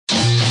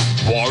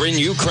war in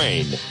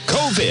Ukraine,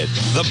 COVID,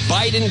 the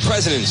Biden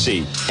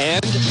presidency,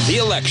 and the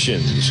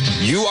elections.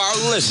 You are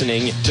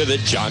listening to The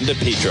John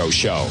DePetro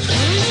Show.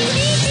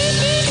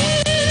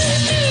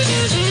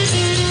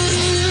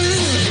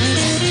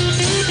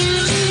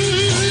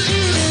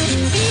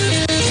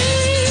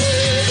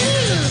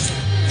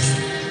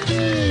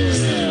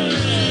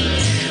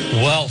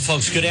 Well,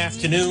 folks, good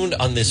afternoon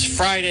on this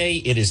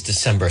Friday. It is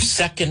December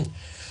 2nd.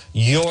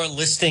 You're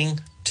listening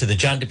to the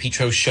John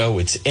DePetro Show.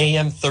 It's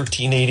AM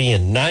 1380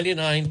 and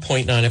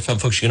 99.9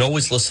 FM. Folks, you can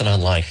always listen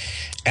online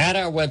at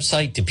our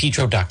website,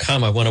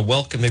 DePetro.com. I want to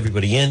welcome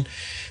everybody in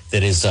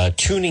that is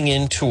tuning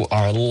in to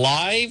our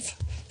live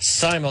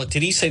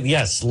did he say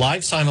yes?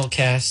 Live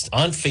simulcast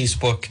on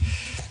Facebook.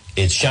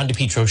 It's John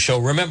DePetro Show.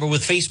 Remember,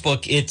 with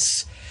Facebook,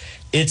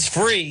 it's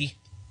free.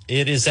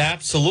 It is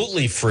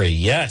absolutely free.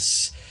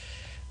 Yes.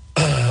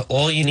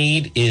 All you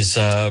need is,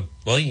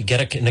 you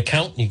get an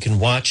account and you can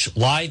watch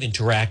live,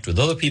 interact with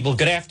other people.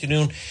 Good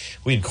afternoon.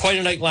 We had quite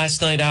a night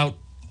last night out.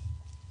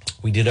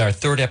 We did our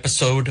third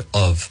episode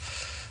of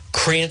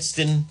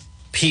Cranston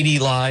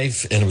PD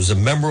Live, and it was a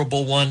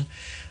memorable one.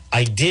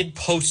 I did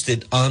post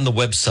it on the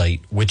website,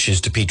 which is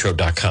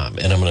DePetro.com,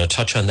 and I'm going to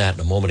touch on that in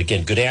a moment.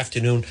 Again, good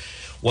afternoon,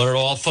 one and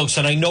all, folks.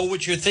 And I know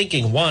what you're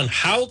thinking. One,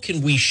 how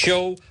can we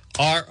show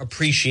our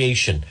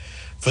appreciation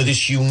for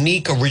this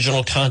unique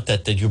original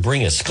content that you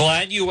bring us?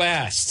 Glad you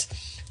asked.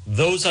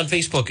 Those on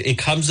Facebook, it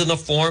comes in the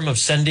form of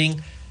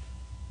sending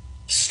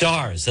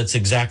stars. That's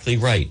exactly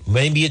right.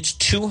 Maybe it's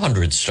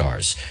 200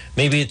 stars.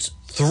 Maybe it's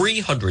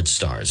 300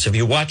 stars. If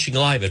you're watching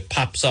live, it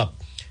pops up.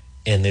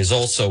 And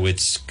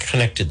it's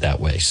connected that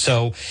way.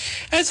 So,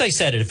 as I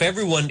said, if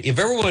everyone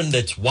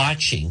that's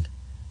watching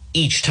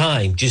each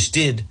time just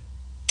did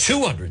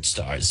 200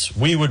 stars,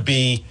 we would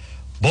be,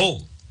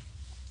 boom.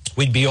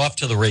 We'd be off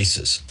to the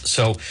races.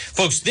 So,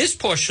 folks, this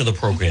portion of the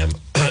program,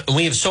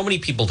 we have so many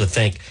people to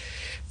thank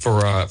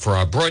for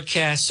our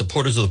broadcast,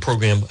 supporters of the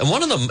program. And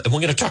one of them, and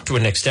we're going to talk to her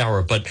next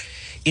hour, but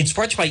it's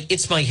brought to you by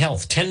It's My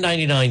Health,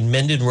 1099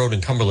 Mendon Road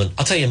in Cumberland.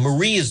 I'll tell you,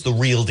 Marie is the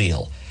real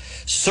deal.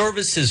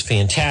 Service is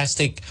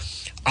fantastic.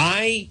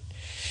 I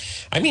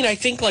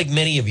think like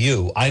many of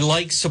you, I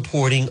like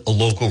supporting a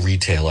local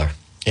retailer.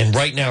 And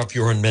right now, if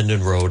you're on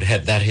Mendon Road,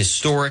 have that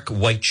historic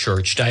white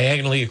church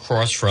diagonally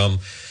across from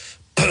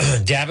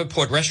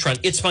Davenport Restaurant.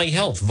 It's My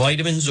Health.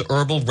 Vitamins,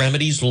 herbal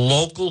remedies,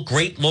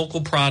 great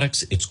local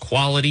products. It's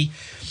quality.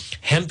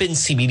 Hemp and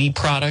CBD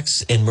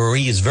products. And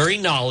Marie is very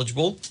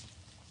knowledgeable.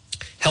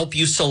 Help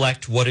you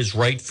select what is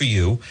right for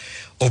you.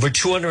 Over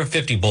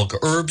 250 bulk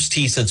herbs,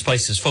 teas, and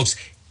spices. Folks,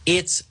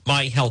 It's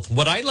My Health.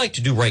 What I'd like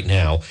to do right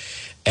now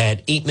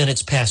at 8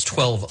 minutes past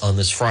 12 on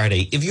this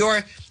Friday, if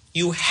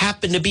you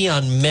happen to be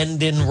on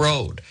Mendon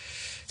Road,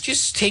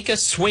 just take a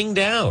swing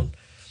down.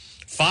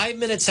 5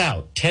 minutes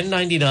out,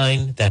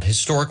 1099, that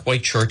historic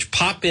white church.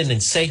 Pop in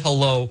and say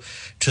hello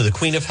to the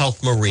Queen of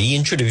Health, Marie.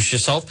 Introduce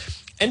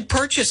yourself and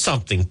purchase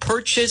something.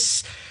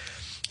 Purchase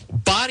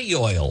body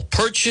oil.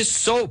 Purchase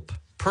soap.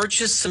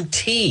 Purchase some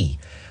tea.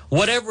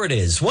 Whatever it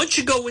is. Once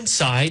you go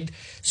inside,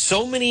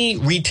 so many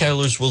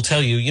retailers will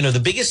tell you, the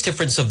biggest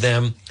difference of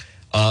them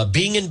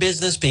being in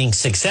business, being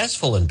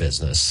successful in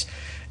business,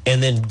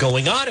 and then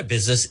going out of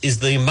business is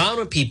the amount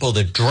of people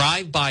that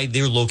drive by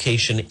their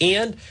location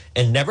and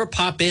never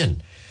pop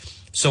in.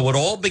 So it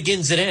all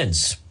begins and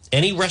ends.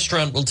 Any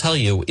restaurant will tell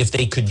you if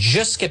they could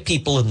just get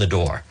people in the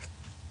door,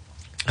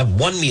 have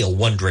one meal,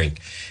 one drink,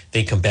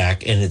 they come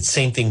back. And it's the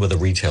same thing with a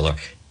retailer.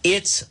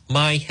 It's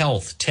My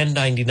Health,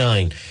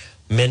 1099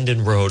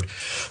 Mendon Road.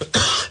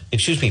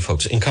 Excuse me,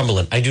 folks, in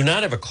Cumberland. I do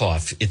not have a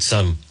cough. It's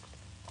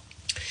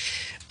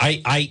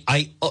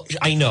I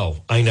know.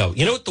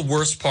 You know what the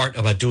worst part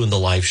about doing the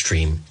live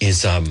stream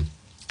is then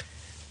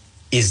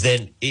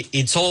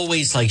it's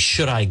always like,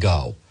 should I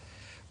go?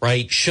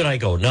 Right? Should I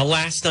go? Now,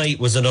 last night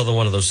was another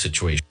one of those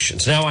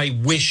situations. Now, I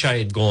wish I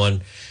had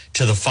gone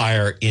to the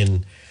fire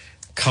in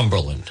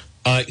Cumberland.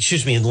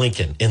 In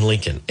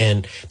Lincoln.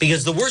 And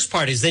because the worst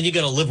part is then you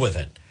got to live with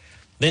it.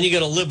 Then you got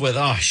to live with,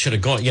 I should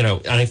have gone,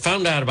 and I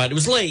found out about it.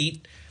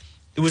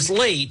 It was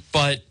late,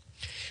 but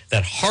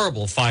that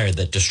horrible fire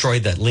that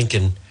destroyed that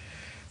Lincoln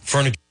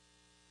furniture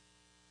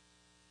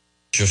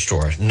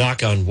store,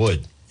 knock on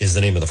wood is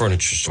the name of the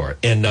furniture store.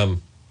 And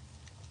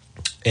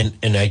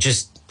I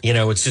just,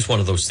 it's just one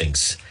of those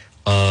things.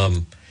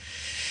 But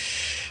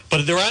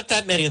there aren't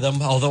that many of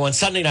them, although on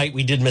Sunday night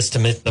we did miss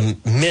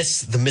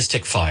the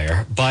Mystic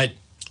Fire. But,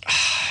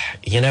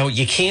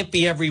 you can't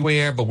be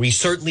everywhere, but we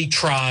certainly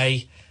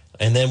try.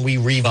 And then we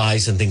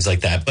revise and things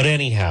like that. But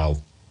anyhow,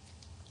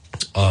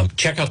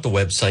 check out the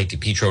website,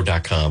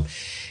 DePetro.com.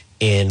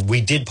 And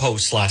we did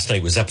post last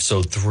night, was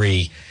episode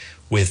 3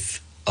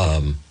 with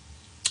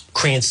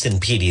Cranston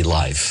PD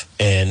Live.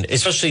 And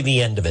especially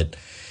the end of it,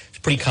 it's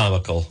pretty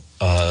comical.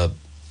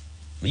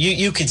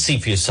 You can see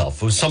for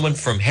yourself. It was someone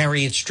from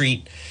Harriet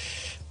Street.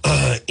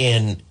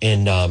 And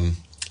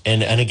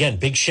again,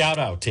 big shout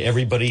out to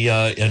everybody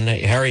in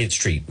Harriet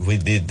Street.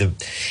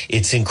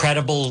 It's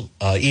incredible,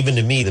 even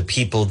to me, the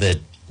people that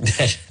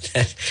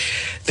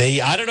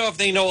I don't know if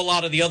they know a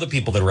lot of the other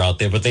people that are out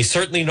there, but they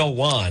certainly know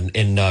Juan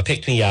and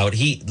picked me out.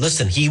 He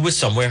was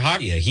somewhere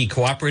hardier. He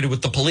cooperated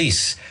with the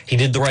police. He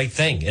did the right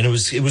thing, and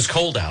it was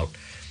cold out.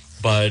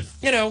 But,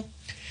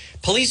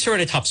 police are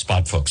in a tough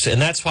spot, folks,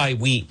 and that's why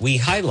we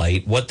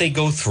highlight what they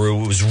go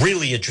through. It was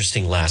really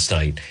interesting last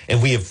night,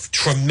 and we have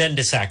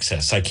tremendous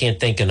access. I can't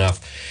thank enough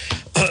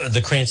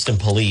the Cranston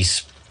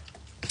Police.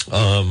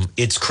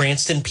 It's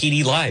Cranston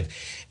PD Live.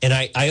 And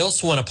I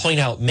also want to point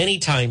out many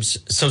times,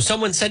 so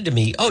someone said to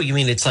me, oh, you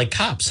mean it's like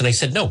Cops? And I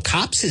said, no,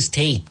 Cops is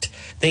taped.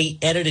 They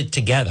edit it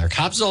together.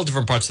 Cops is all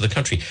different parts of the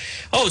country.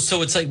 Oh,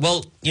 so it's like,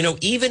 well,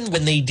 even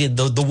when they did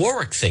the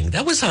Warwick thing,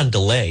 that was on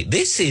delay.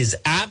 This is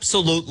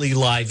absolutely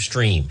live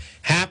stream,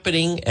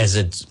 happening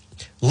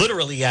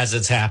literally as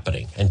it's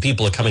happening. And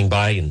people are coming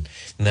by and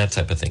that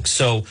type of thing.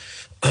 So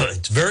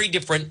it's very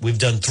different. We've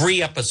done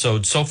 3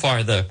 episodes. So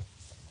far, the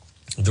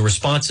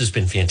response has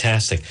been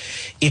fantastic.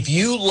 If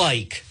you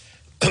like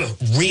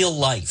real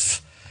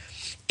life,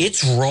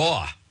 it's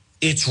raw.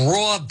 It's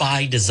raw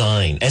by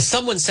design. As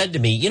someone said to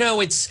me,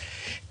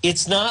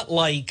 it's not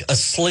like a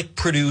slick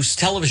produced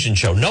television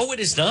show. No,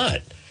 it is not.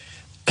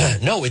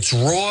 No, it's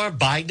raw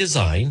by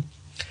design.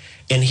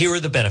 And here are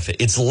the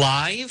benefits. It's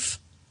live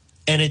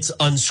and it's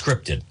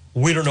unscripted.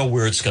 We don't know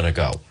where it's going to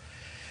go.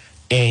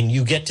 And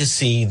you get to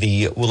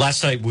see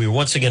last night we were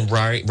once again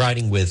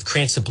riding with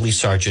Cranston Police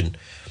Sergeant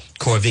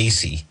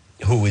Corvasi,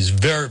 who is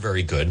very,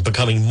 very good,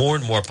 becoming more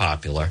and more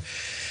popular.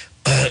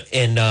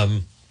 And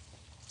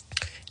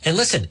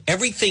listen,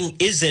 everything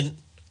isn't,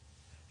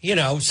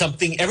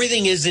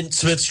 everything isn't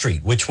Smith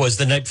Street, which was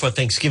the night before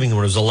Thanksgiving when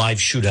it was a live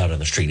shootout on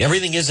the street.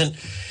 Everything isn't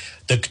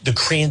the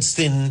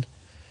Cranston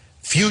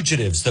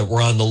fugitives that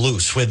were on the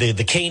loose, where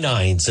the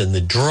canines and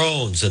the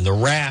drones and the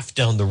raft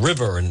down the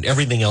river and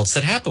everything else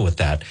that happened with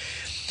that.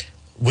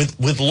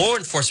 With law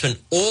enforcement,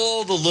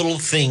 all the little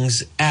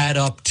things add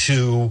up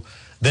to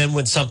then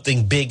when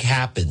something big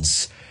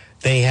happens.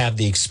 They have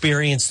the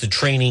experience, the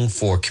training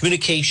for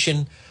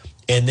communication,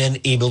 and then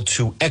able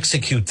to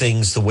execute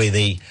things the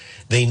way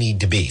they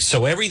need to be.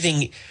 So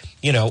everything,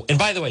 and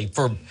by the way,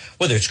 for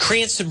whether it's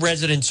Cranston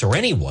residents or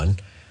anyone,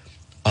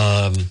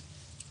 the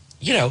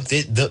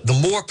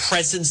more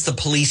presence the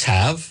police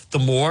have, the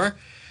more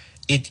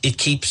it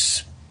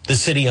keeps the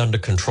city under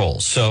control.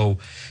 So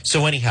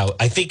anyhow,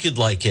 I think you'd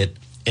like it,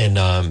 and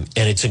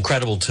it's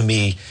incredible to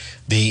me.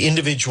 The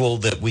individual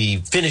that we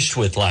finished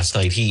with last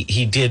night,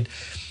 he did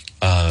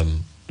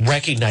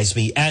recognize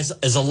me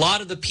as a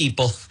lot of the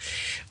people,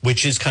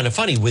 which is kind of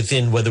funny,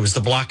 within whether it was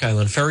the Block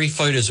Island Ferry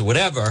fighters or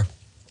whatever,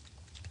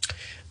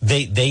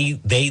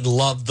 they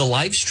love the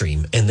live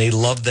stream and they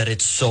love that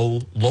it's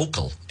so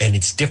local and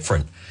it's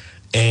different.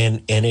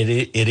 And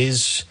it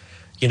is,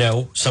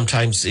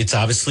 sometimes it's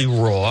obviously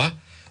raw.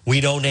 We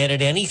don't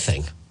edit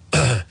anything.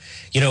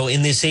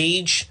 In this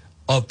age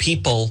of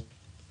people,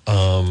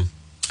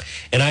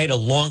 and I had a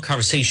long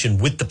conversation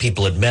with the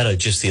people at Meta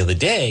just the other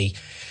day,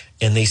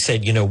 and they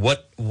said,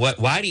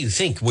 why do you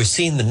think we're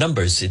seeing the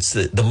numbers? It's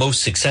the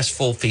most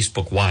successful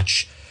Facebook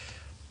Watch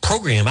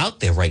program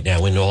out there right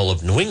now in all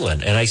of New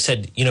England. And I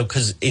said,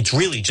 because it's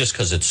really just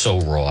because it's so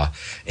raw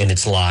and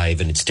it's live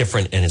and it's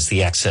different and it's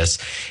the access.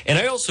 And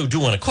I also do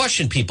want to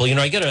caution people.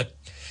 I get a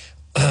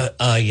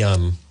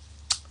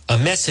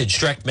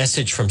direct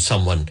message from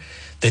someone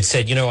that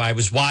said, I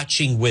was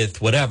watching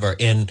with whatever,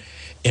 and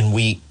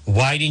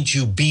why didn't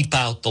you beep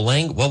out the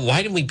language? Well,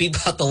 why didn't we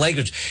beep out the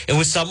language? It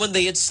was someone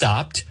they had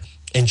stopped,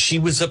 and she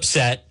was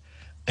upset,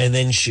 and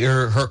then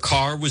her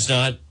car was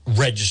not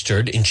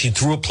registered, and she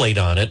threw a plate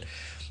on it.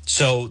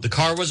 So the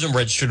car wasn't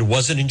registered, it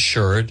wasn't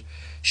insured.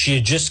 She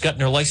had just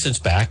gotten her license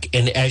back,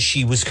 and as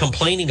she was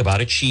complaining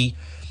about it, she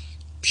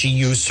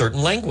used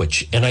certain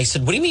language. And I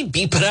said, what do you mean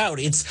beep it out?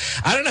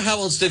 I don't know how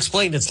else to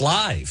explain. It's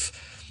live.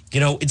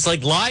 It's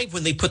like live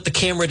when they put the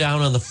camera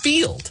down on the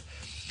field.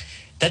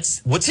 That's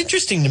what's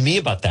interesting to me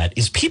about that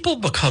is people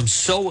become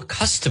so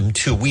accustomed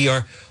to we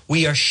are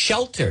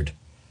sheltered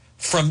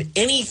from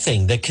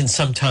anything that can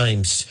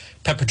sometimes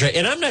perpetrate.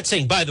 And I'm not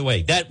saying, by the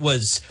way,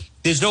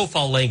 there's no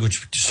foul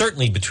language,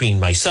 certainly between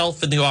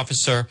myself and the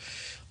officer.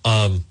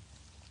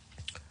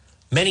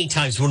 Many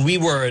times when we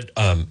were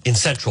in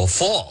Central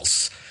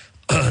Falls,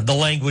 the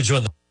language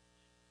when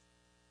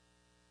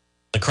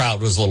the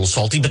crowd was a little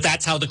salty, but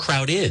that's how the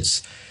crowd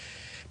is.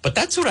 But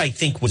that's what I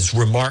think was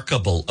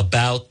remarkable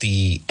about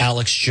the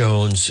Alex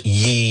Jones,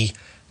 Yee,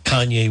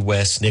 Kanye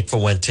West, Nick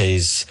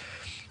Fuentes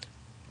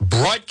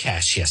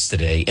broadcast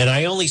yesterday. And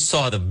I only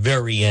saw the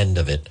very end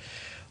of it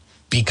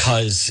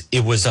because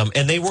it was,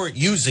 and they weren't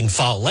using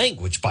foul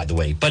language, by the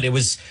way, but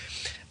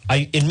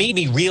it made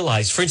me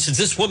realize, for instance,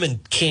 this woman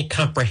can't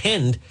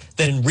comprehend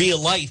that in real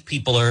life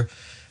people are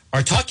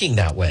talking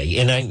that way.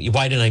 And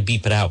why didn't I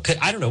beep it out?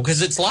 I don't know,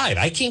 because it's live.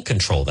 I can't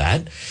control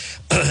that.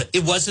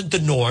 It wasn't the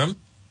norm.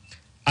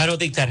 I don't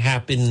think that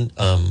happened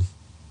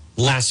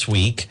last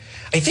week.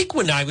 I think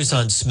when I was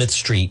on Smith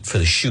Street for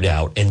the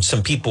shootout and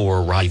some people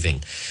were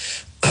arriving,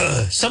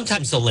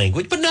 sometimes the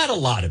language, but not a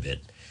lot of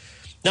it.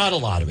 Not a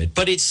lot of it.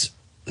 But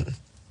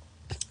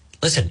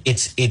listen,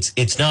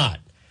 it's not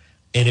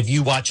And if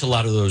you watch a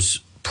lot of those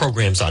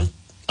programs on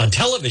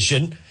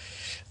television,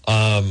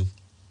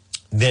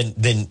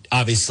 then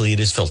obviously it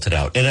is filtered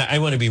out. And I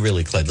want to be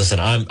really clear. Listen,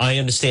 I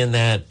understand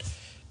that,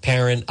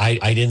 parent.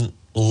 I didn't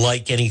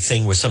like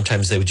anything where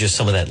sometimes there was just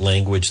some of that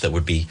language that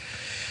would be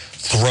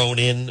thrown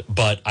in,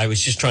 but I was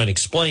just trying to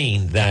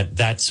explain that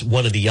that's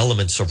one of the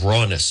elements of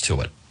rawness to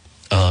it.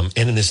 And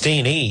in this day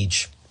and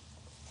age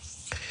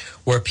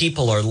where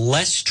people are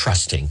less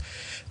trusting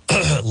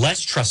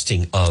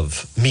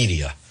of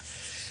media,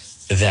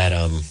 that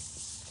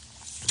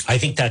I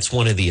think that's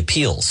one of the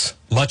appeals,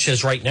 much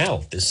as right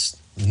now this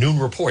new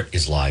report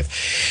is live.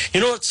 You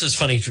know what's as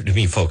funny to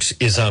me, folks,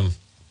 is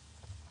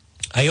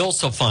I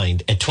also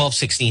find at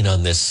 12:16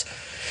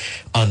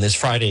 on this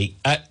Friday,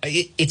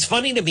 it's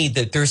funny to me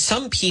that there's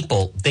some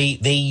people, they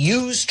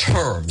use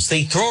terms,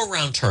 they throw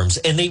around terms,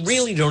 and they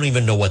really don't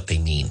even know what they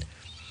mean.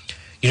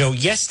 You know,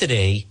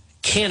 yesterday,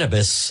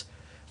 cannabis,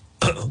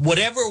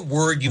 whatever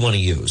word you want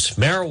to use,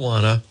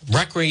 marijuana,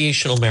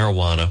 recreational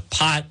marijuana,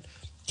 pot,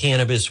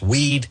 cannabis,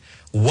 weed,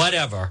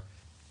 whatever,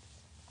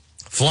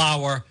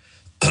 flower,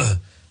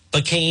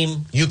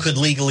 became, you could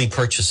legally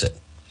purchase it.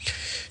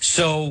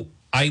 So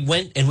I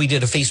went and we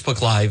did a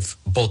Facebook Live,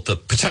 both the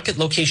Pawtucket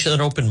location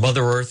that opened,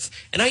 Mother Earth,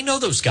 and I know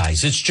those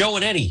guys. It's Joe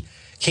and Eddie,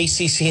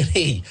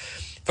 KCC&E,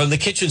 from the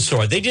kitchen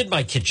store. They did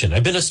my kitchen.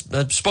 I've been a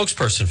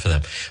spokesperson for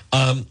them.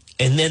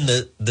 And then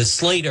the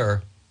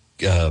Slater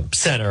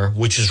Center,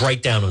 which is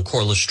right down on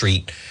Corliss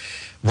Street,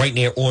 right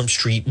near Orm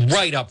Street,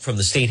 right up from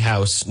the State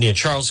House near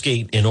Charles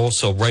Gate, and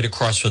also right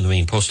across from the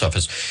main post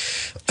office.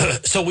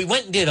 So we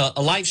went and did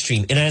a live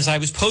stream, and as I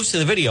was posting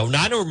the video,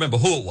 now I don't remember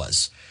who it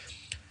was,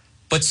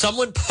 but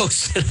someone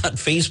posted on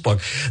Facebook,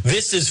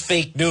 "This is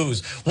fake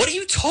news." What are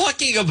you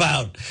talking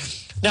about?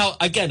 Now,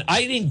 again,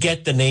 I didn't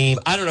get the name.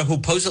 I don't know who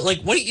posted.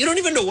 Like, what? You don't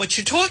even know what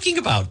you're talking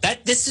about.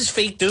 This is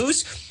fake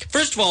news.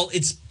 First of all,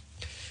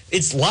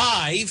 it's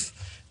live.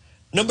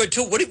 Number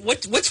two,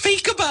 what's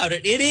fake about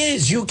it? It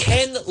is. You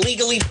can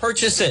legally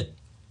purchase it.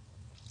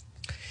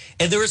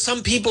 And there are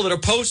some people that are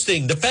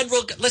posting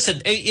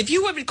listen, if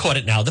you haven't caught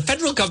it now, the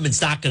federal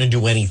government's not going to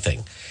do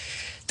anything.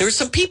 There are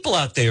some people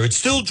out there. It's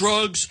still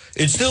drugs.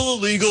 It's still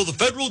illegal. The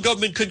federal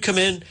government could come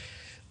in.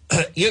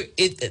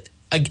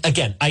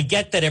 Again, I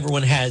get that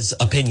everyone has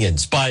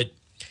opinions, but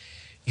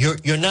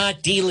you're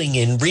not dealing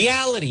in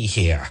reality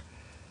here.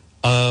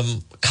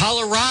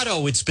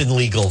 Colorado, it's been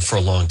legal for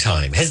a long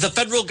time. Has the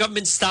federal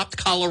government stopped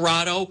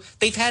Colorado?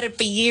 They've had it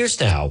for years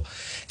now.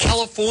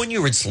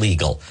 California, it's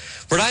legal.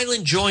 Rhode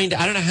Island joined,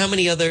 I don't know how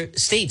many other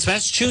states.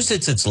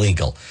 Massachusetts, it's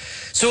legal.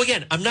 So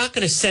again, I'm not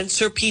going to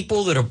censor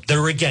people that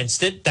are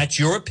against it. That's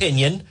your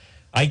opinion.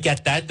 I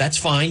get that. That's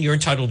fine. You're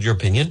entitled to your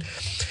opinion.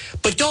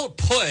 But don't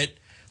put,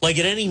 like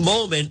at any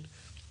moment,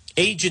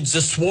 agents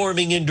are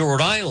swarming into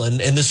Rhode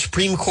Island and the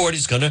Supreme Court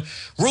is going to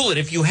rule it.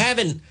 If you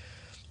haven't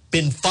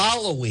been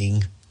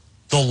following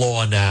the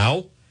law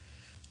now,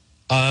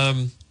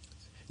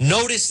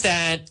 notice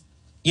that,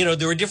 you know,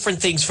 there are different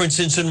things. For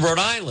instance, in Rhode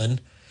Island,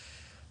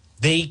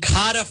 they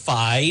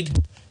codified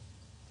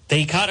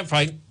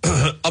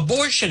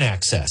abortion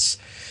access.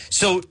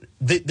 So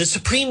the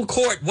Supreme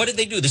Court, what did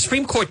they do? The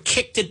Supreme Court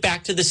kicked it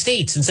back to the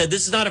states and said,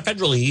 this is not a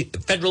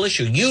federal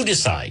issue. You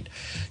decide.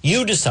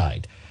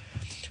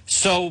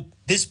 So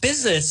this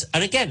business,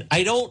 and again,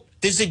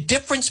 there's a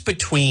difference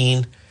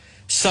between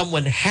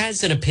someone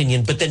has an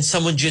opinion, but then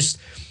someone just,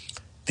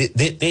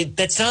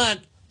 that's not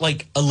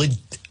like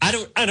I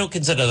don't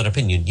consider that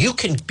opinion. You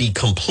can be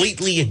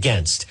completely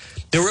against.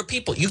 There are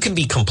people, you can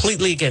be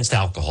completely against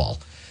alcohol.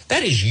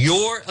 That is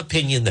your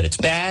opinion that it's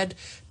bad.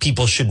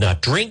 People should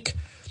not drink.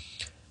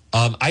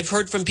 I've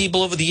heard from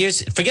people over the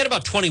years, forget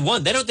about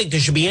 21. They don't think there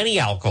should be any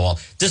alcohol,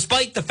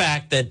 despite the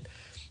fact that,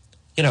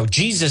 you know,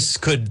 Jesus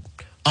could,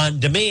 on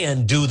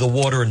demand, do the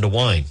water into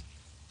wine.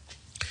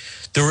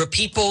 There are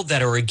people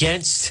that are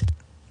against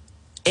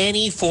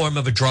any form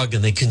of a drug,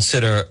 and they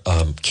consider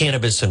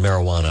cannabis and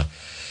marijuana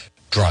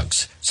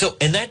drugs. So,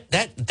 and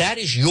that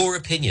is your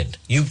opinion.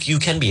 You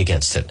can be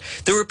against it.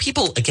 There are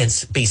people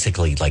against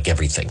basically like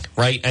everything,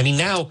 right? I mean,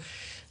 now,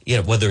 you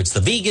know, whether it's the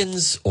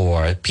vegans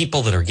or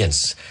people that are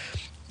against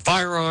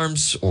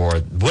firearms or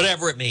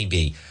whatever it may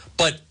be.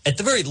 But at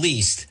the very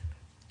least,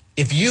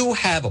 if you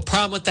have a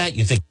problem with that,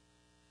 you think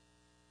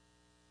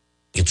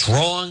it's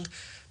wrong,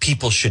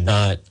 people should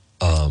not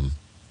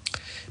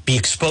be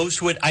exposed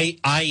to it.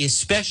 I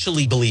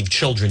especially believe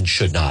children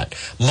should not.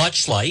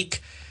 Much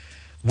like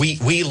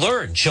we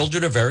learn,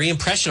 children are very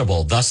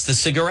impressionable, thus the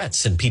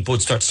cigarettes, and people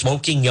would start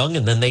smoking young,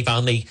 and then they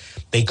found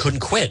they couldn't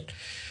quit.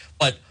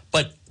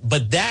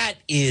 But that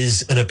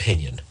is an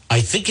opinion.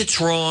 I think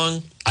it's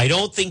wrong. I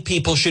don't think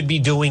people should be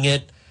doing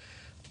it,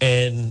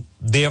 and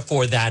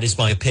therefore that is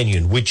my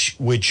opinion, which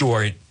you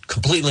are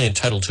completely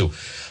entitled to.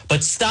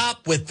 But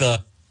stop with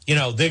the, you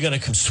know, they're going to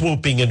come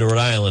swooping into Rhode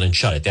Island and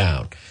shut it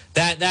down.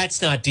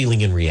 That's not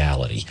dealing in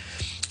reality,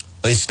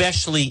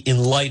 especially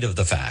in light of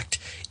the fact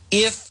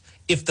if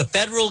the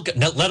federal,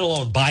 let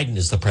alone Biden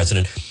is the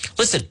president.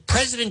 Listen,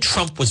 President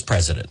Trump was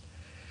president.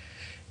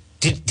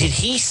 Did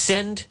he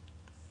send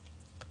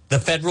the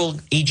federal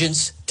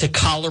agents to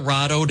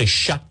Colorado to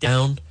shut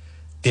down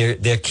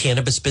their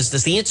cannabis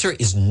business? The answer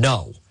is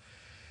no.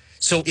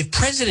 So if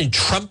President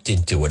Trump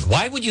didn't do it,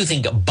 why would you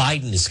think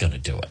Biden is going to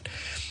do it?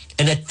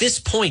 And at this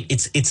point,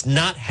 it's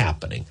not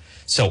happening.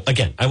 So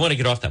again, I want to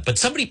get off that. But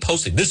somebody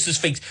posted, this is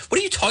fake. What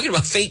are you talking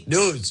about? Fake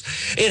news.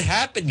 It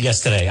happened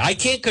yesterday. I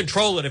can't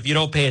control it if you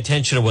don't pay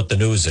attention to what the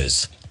news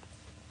is.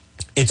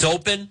 It's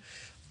open.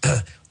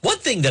 One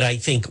thing that I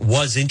think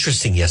was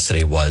interesting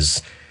yesterday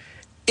was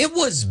it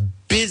was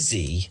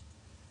busy,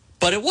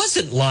 but it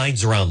wasn't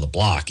lines around the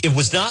block. It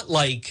was not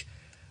like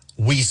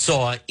we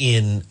saw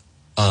in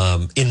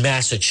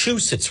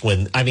Massachusetts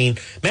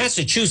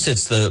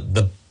Massachusetts,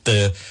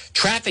 the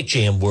traffic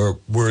jam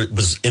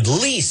was at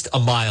least a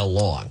mile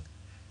long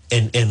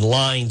and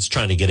lines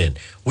trying to get in.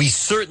 We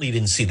certainly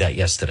didn't see that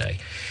yesterday.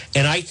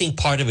 And I think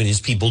part of it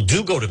is people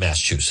do go to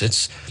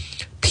Massachusetts.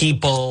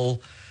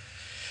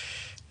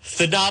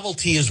 The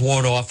novelty is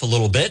worn off a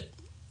little bit.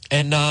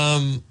 And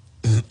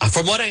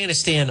from what I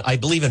understand, I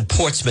believe in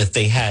Portsmouth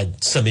they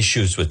had some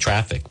issues with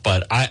traffic,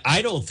 but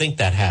I don't think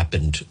that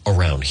happened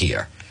around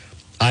here.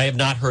 I have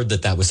not heard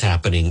that was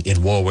happening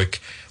in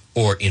Warwick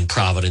or in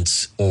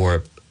Providence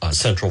or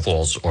Central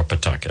Falls or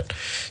Pawtucket.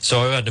 So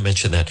I had to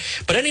mention that.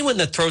 But anyone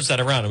that throws that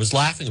around, I was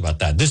laughing about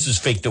that. This is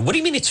fake news. What do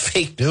you mean it's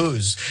fake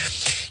news?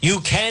 You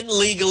can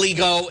legally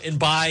go and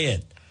buy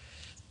it.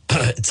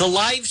 It's a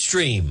live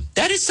stream.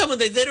 That is someone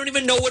they don't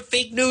even know what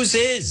fake news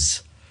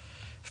is.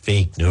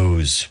 Fake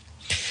news.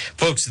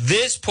 Folks,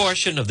 this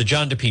portion of the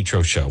John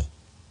DePetro Show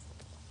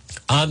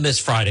on this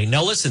Friday.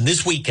 Now, listen,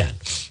 this weekend,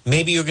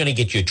 maybe you're going to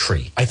get your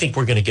tree. I think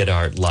we're going to get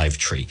our live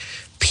tree.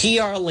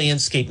 PR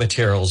Landscape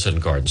Materials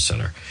and Garden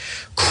Center.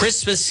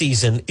 Christmas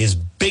season is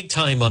big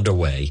time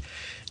underway.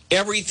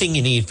 Everything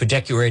you need for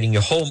decorating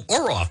your home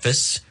or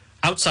office,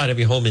 outside of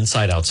your home,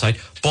 inside, outside.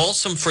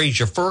 Balsam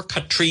Fraser fir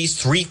cut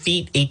trees, 3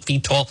 feet, 8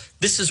 feet tall.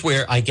 This is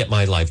where I get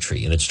my live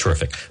tree, and it's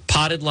terrific.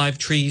 Potted live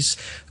trees,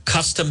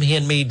 custom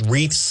handmade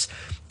wreaths,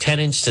 10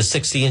 inch to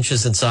 60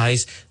 inches in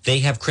size. They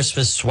have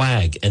Christmas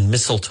swag and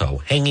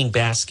mistletoe, hanging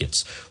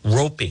baskets,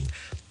 roping,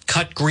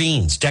 cut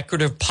greens,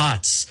 decorative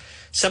pots,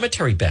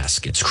 cemetery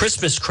baskets,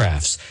 Christmas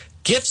crafts,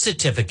 gift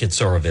certificates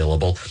are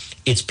available.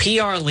 It's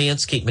PR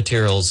Landscape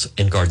Materials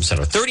and Garden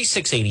Center,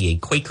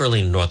 3688 Quaker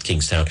Lane in North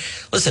Kingstown.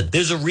 Listen,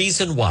 there's a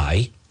reason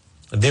why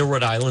they're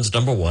Rhode Island's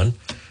 #1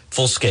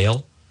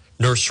 full-scale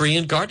nursery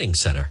and gardening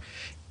center.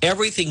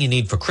 Everything you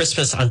need for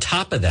Christmas. On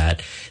top of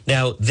that,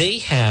 now they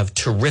have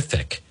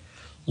terrific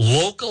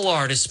local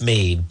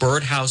artist-made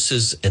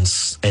birdhouses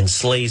and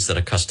sleighs that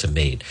are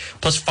custom-made.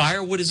 Plus,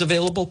 firewood is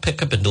available,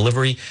 pickup and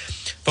delivery.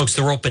 Folks,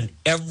 they're open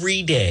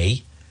every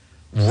day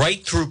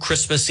right through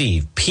Christmas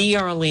Eve.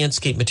 PR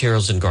Landscape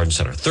Materials and Garden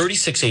Center,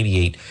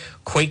 3688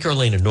 Quaker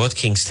Lane in North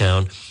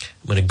Kingstown.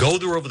 I'm going to go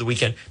there over the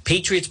weekend.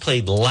 Patriots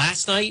played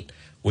last night,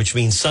 which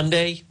means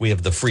Sunday we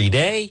have the free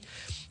day.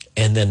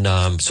 And then,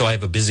 so I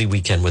have a busy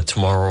weekend with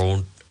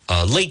tomorrow.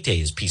 Late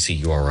day is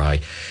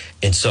PCURI.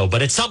 And so,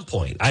 but at some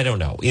point, I don't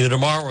know, either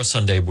tomorrow or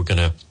Sunday, we're going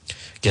to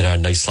get our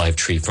nice live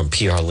tree from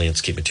PR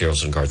Landscape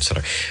Materials and Garden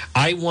Center.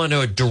 I want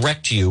to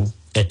direct you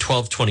at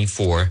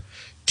 1224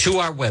 to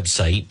our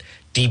website,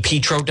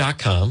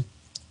 dpetro.com,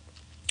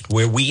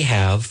 where we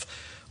have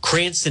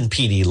Cranston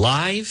PD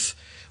Live.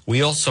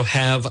 We also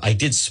have, I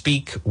did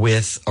speak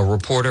with a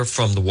reporter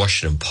from the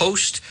Washington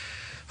Post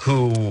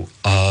who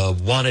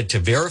wanted to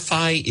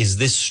verify, is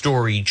this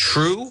story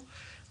true?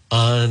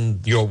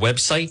 On your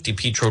website,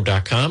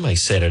 dpetro.com, I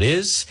said it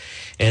is.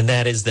 And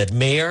that is that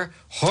Mayor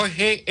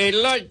Jorge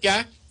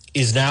Elorza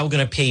is now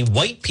going to pay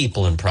white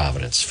people in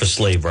Providence for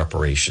slave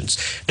reparations.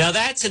 Now,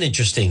 that's an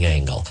interesting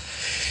angle.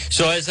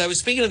 So as I was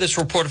speaking to this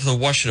reporter from the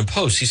Washington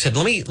Post, he said,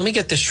 let me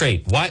get this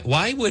straight.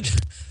 Why would,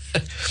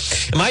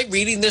 am I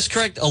reading this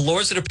correct?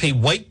 Elorza to pay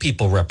white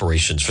people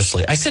reparations for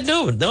slave. I said,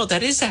 no,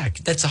 that's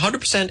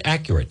 100%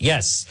 accurate.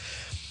 Yes.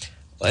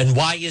 And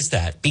why is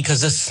that?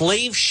 Because a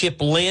slave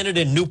ship landed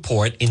in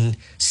Newport in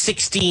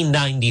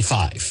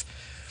 1695.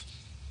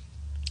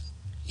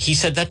 He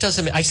said,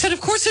 I said,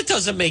 of course it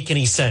doesn't make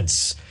any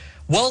sense.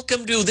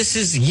 Welcome to, this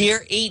is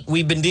year 8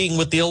 we've been dealing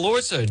with the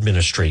Elorza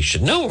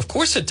administration. No, of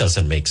course it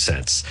doesn't make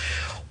sense.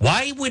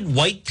 Why would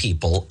white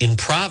people in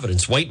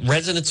Providence, white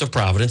residents of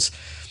Providence,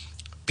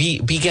 be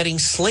getting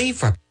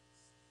slave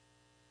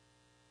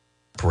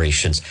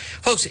reparations?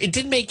 Folks, it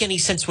didn't make any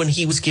sense when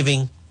he was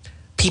giving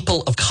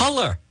people of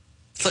color.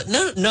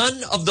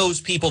 None of those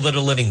people that are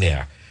living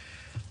there,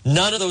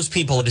 none of those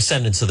people are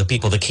descendants of the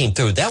people that came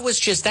through.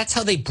 That's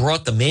how they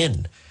brought them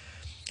in.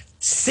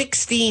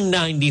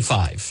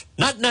 1695,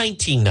 not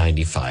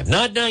 1995,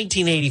 not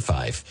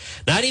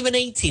 1985, not even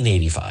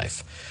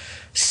 1885,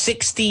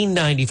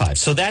 1695.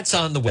 So that's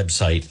on the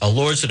website,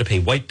 Elorza to pay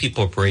white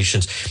people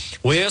reparations.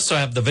 We also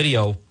have the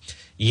video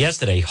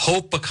yesterday,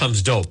 Hope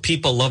Becomes Dope.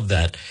 People love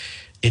that.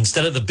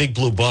 Instead of the big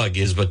blue bug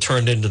is what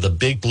turned into the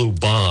big blue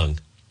bong.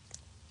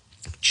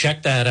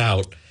 Check that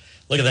out.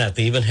 Look at that.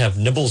 They even have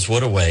Nibbles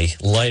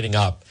Woodaway lighting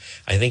up.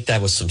 I think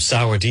that was some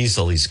sour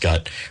diesel he's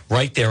got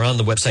right there on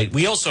the website.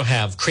 We also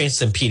have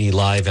Cranston PD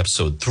Live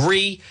episode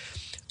 3.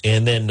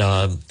 And then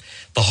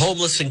the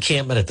homeless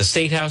encampment at the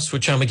State House,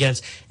 which I'm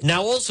against.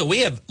 Now, also, we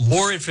have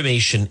more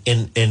information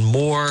and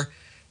more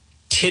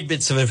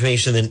tidbits of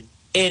information than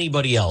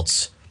anybody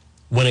else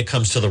when it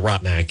comes to the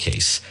Rotnack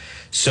case.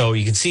 So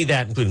you can see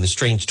that, including the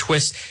strange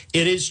twist.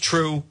 It is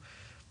true.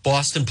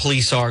 Boston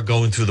police are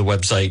going through the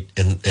website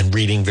and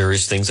reading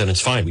various things, and it's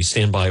fine. We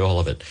stand by all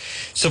of it.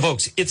 So,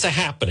 folks, it's a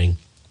happening.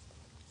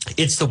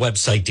 It's the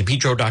website,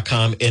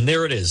 DePietro.com, and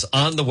there it is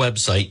on the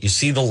website. You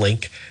see the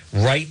link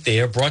right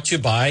there, brought to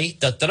you by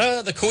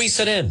the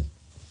Cohasset Inn.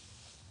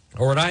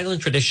 A Rhode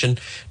Island tradition,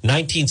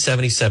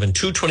 1977,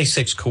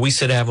 226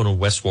 Cohasset Avenue,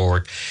 West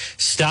Warwick.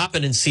 Stop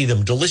in and see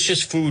them.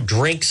 Delicious food,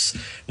 drinks,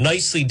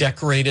 nicely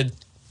decorated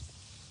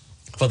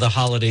for the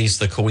holidays,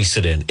 the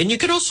Cohasset Inn. And you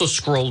can also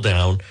scroll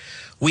down.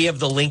 We have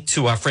the link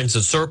to our friends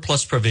at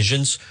Surplus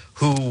Provisions,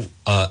 who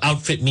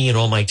outfit me in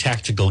all my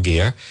tactical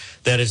gear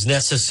that is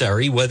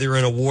necessary, whether you're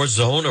in a war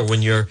zone or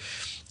when you're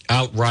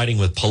out riding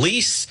with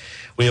police.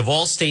 We have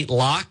Allstate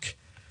Lock,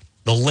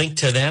 the link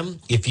to them.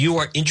 If you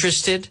are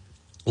interested,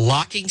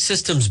 locking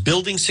systems,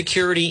 building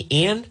security,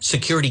 and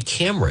security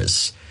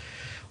cameras,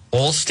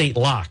 Allstate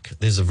Lock.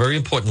 There's a very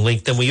important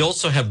link. Then we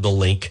also have the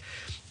link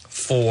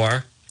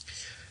for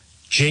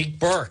Jake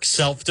Burke,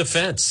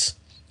 self-defense.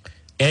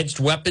 Edged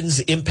weapons,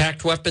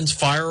 impact weapons,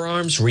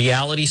 firearms,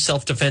 reality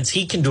self-defense.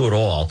 He can do it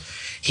all.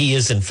 He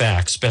is, in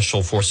fact,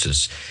 Special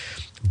Forces.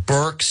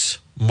 Burke's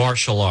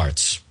Martial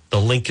Arts. The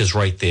link is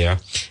right there.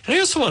 And I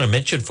also want to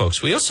mention,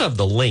 folks, we also have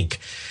the link.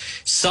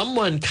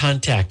 Someone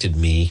contacted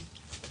me.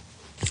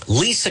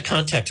 Lisa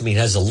contacted me and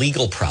has a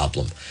legal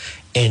problem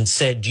and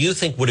said, do you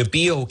think, would it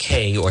be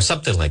okay, or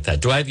something like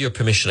that? Do I have your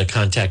permission to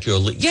contact your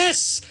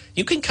Yes,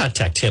 you can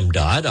contact Tim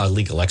Dodd, our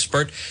legal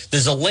expert.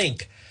 There's a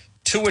link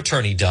to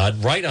Attorney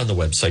Dodd right on the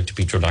website,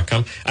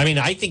 DePietro.com. I mean,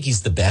 I think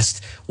he's the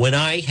best. When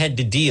I had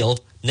to deal,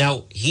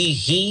 now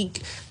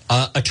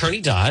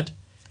Attorney Dodd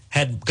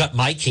had got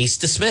my case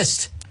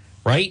dismissed,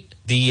 right?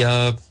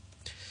 The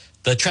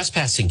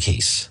trespassing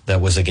case that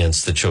was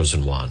against the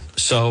Chosen One.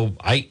 So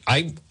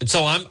I'm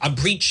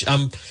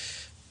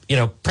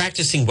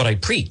practicing what I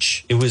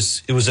preach. It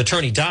was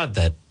Attorney Dodd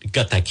that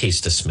got that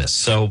case dismissed.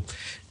 So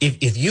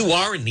if you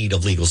are in need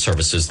of legal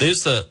services,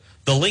 there's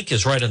the link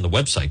is right on the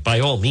website.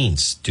 By all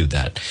means, do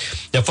that.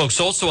 Now, folks,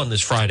 also on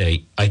this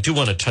Friday, I do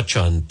want to touch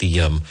on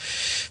the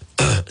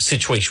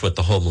situation with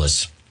the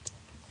homeless.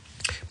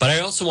 But I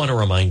also want to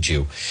remind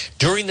you,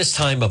 during this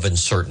time of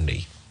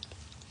uncertainty,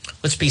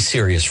 let's be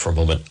serious for a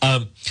moment.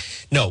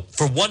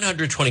 For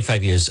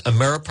 125 years,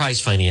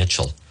 Ameriprise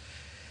Financial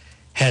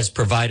has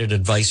provided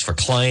advice for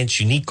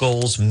clients, unique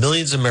goals.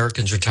 Millions of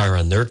Americans retire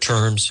on their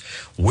terms,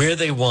 where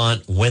they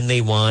want, when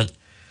they want.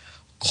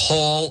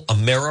 Call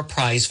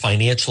Ameriprise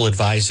Financial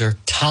Advisor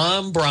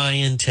Tom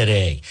Bryan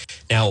today.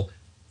 Now,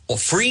 a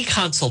free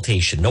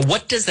consultation. Now,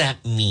 what does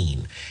that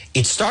mean?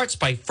 It starts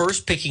by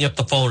first picking up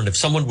the phone, and if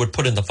someone would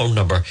put in the phone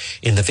number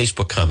in the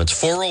Facebook comments,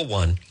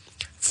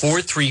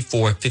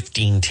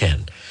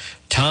 401-434-1510.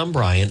 Tom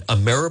Bryan,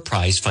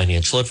 Ameriprise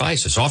Financial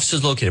Advisors. Office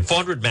is located at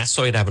 400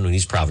 Massasoit Avenue in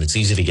East Providence.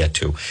 Easy to get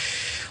to.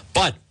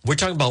 But we're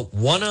talking about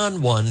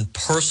one-on-one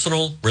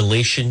personal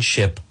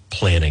relationship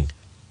planning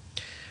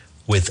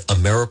with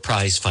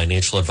Ameriprise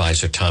Financial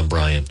Advisor Tom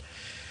Bryan.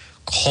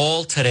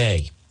 Call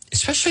today.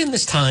 Especially in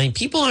this time,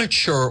 people aren't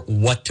sure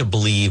what to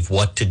believe,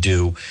 what to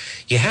do.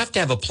 You have to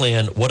have a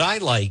plan. What I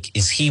like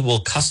is he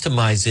will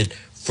customize it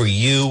for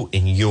you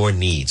and your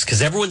needs,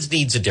 because everyone's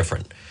needs are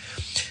different.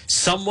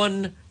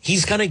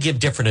 He's going to give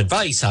different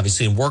advice,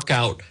 obviously, and work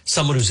out.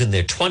 Someone who's in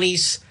their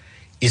 20s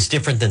is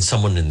different than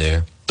someone in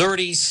their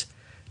 30s,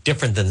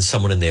 different than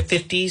someone in their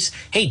 50s.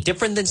 Hey,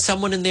 different than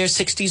someone in their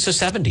 60s or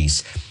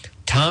 70s.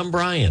 Tom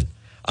Bryan,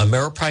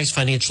 Ameriprise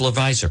Financial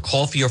Advisor.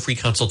 Call for your free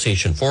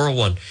consultation,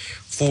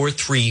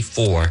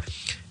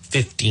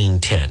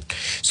 401-434-1510.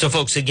 So,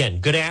 folks,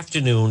 again, good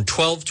afternoon,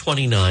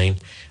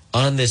 12:29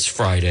 on this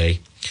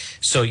Friday.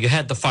 So you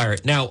had the fire.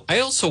 Now, I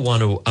also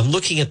I'm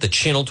looking at the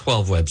Channel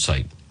 12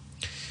 website.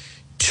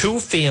 2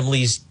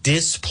 families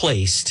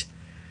displaced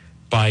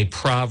by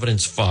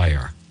Providence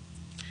fire.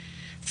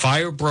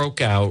 Fire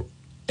broke out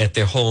at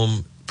their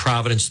home,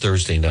 Providence,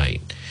 Thursday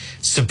night.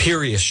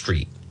 Superior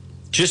Street,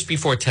 just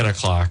before 10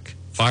 o'clock,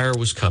 fire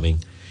was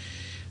coming.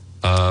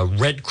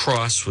 Red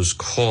Cross was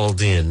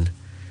called in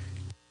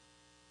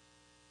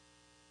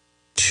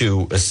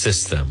to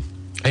assist them.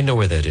 I know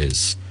where that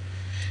is.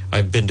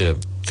 I've been to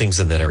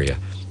things in that area.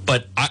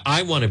 But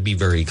I want to be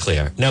very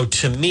clear. Now,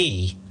 to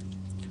me,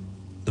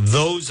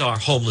 those are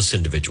homeless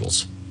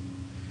individuals.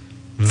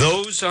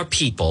 Those are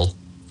people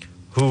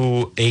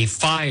who a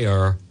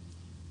fire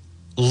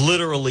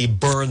literally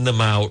burned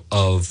them out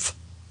of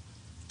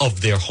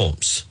their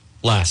homes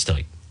last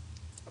night.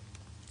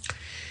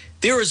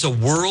 There is a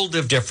world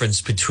of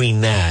difference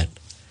between that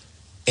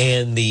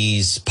and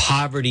these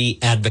poverty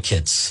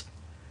advocates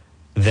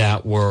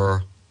that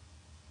were,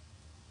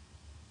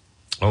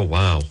 oh,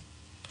 wow.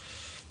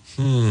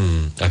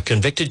 A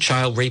convicted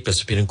child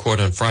rapist appeared in court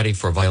on Friday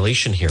for a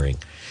violation hearing.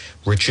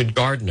 Richard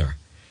Gardner.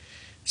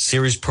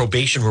 Series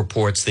probation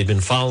reports they've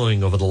been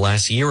following over the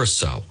last year or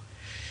so.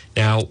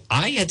 Now,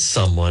 I had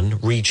someone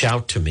reach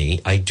out to me.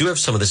 I do have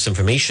some of this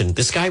information.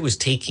 This guy was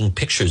taking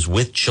pictures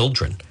with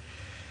children.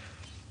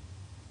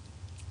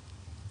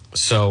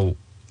 So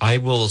I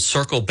will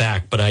circle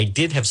back, but I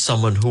did have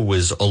someone who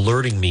was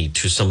alerting me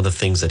to some of the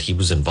things that he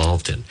was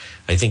involved in.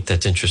 I think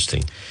that's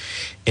interesting.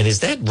 And is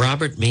that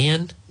Robert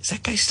Mann? Is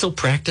that guy still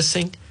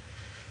practicing?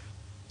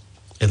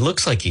 It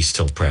looks like he's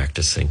still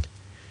practicing.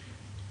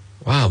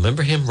 Wow,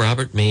 remember him,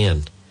 Robert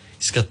Mann?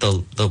 He's got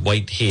the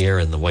white hair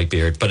and the white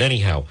beard. But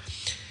anyhow,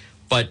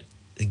 but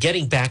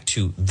getting back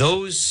to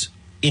those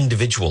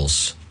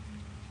individuals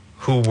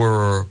who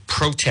were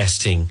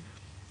protesting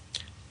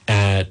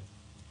at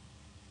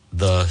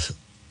the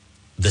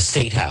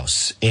State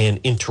House and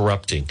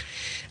interrupting.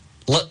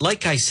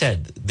 Like I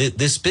said,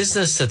 this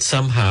business that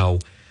somehow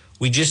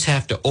we just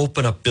have to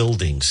open up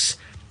buildings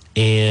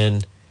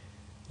and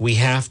we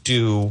have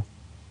to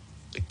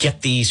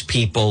get these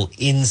people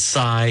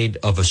inside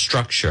of a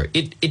structure.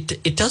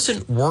 It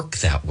doesn't work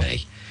that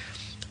way.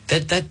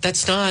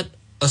 That's not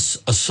a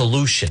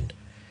solution.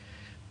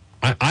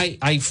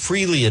 I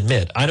freely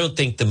admit, I don't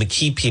think the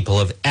McKee people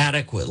have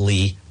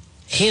adequately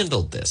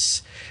handled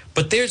this.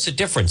 But there's a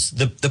difference.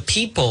 The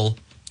people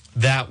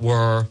that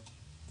were,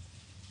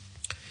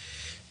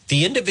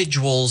 the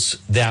individuals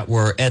that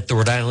were at the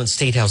Rhode Island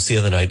State House the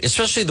other night,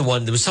 especially there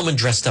was someone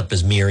dressed up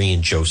as Mary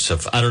and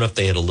Joseph. I don't know if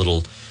they had a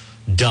little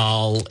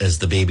doll as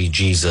the baby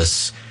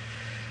Jesus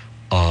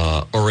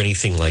or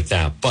anything like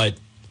that. But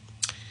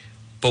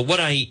what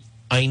I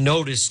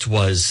noticed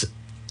was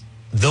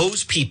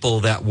those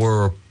people that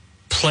were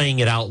playing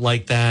it out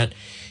like that,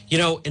 you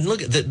know, and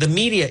look, the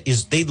media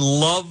they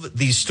love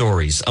these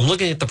stories. I'm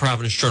looking at the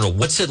Providence Journal.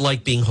 What's it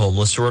like being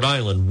homeless in Rhode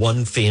Island?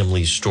 One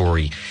family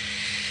story.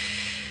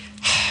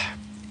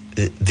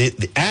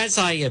 As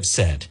I have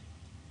said,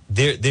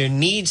 there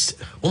needs,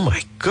 oh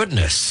my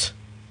goodness.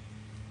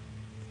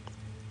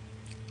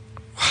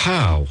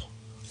 Wow.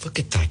 Look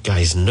at that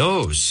guy's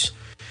nose.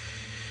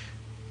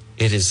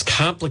 It is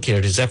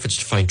complicated, his efforts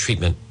to find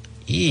treatment.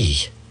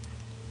 Eee.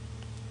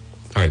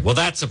 All right, well,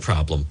 that's a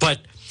problem. But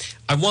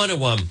I want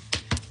to,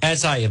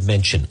 as I have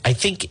mentioned, I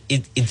think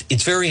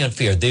it's very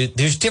unfair.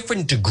 There's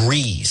different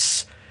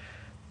degrees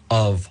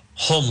of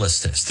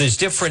homelessness. There's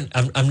different,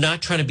 I'm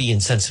not trying to be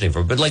insensitive,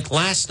 but like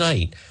last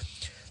night,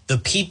 the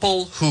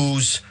people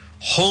whose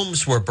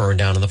homes were burned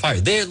down in the fire,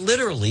 they're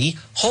literally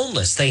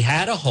homeless. They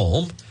had a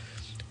home,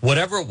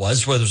 whatever it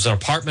was, whether it was an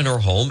apartment or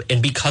a home,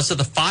 and because of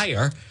the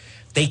fire,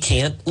 they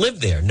can't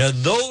live there. Now,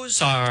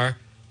 those are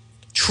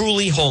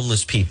truly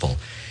homeless people.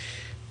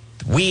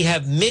 We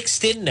have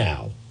mixed in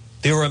now.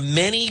 There are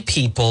many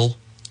people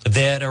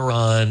that are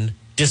on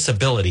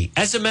disability.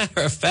 As a matter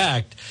of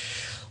fact,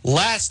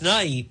 last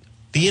night,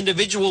 the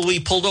individual we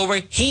pulled over,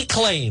 he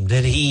claimed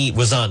that he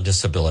was on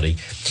disability.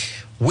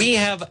 We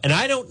have, and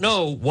I don't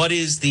know what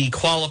is the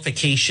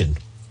qualification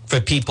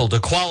for people to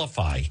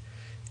qualify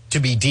to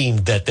be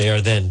deemed that they are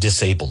then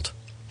disabled.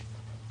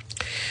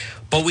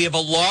 But we have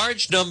a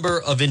large number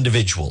of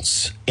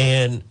individuals.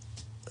 And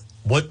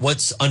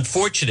what's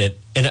unfortunate,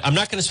 and I'm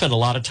not going to spend a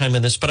lot of time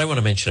on this, but I want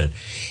to mention it.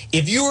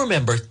 If you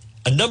remember,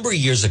 a number of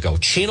years ago,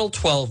 Channel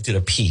 12 did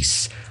a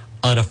piece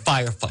on a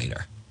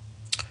firefighter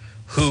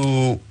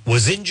who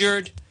was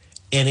injured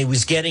and he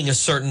was getting a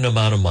certain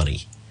amount of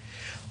money.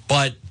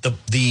 But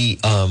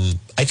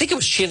I think it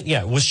was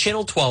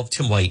Channel 12,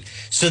 Tim White.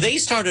 So they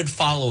started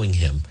following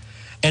him.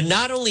 And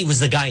not only was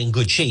the guy in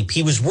good shape,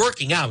 he was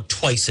working out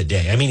twice a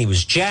day. I mean, he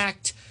was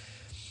jacked.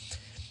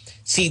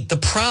 See, the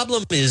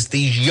problem is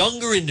these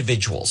younger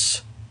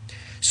individuals,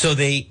 so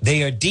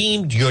they are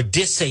deemed you're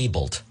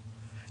disabled,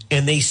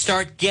 and they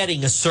start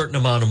getting a certain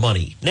amount of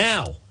money.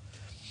 Now,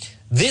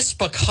 this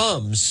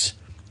becomes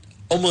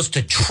almost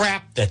a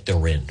trap that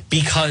they're in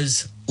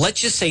because let's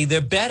just say they're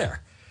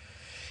better.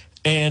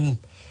 And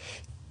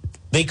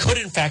they could,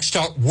 in fact,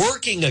 start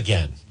working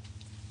again.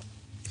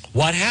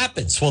 What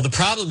happens? Well, the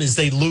problem is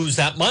they lose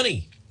that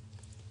money.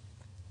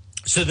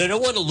 So they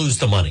don't want to lose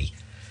the money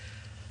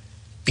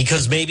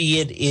because maybe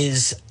it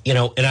is, and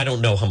I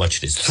don't know how much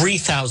it is,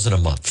 $3,000 a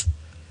month,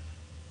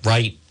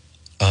 right?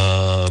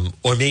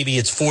 Or maybe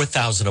it's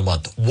 $4,000 a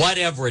month,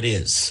 whatever it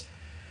is.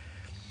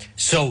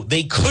 So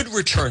they could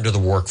return to the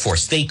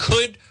workforce. They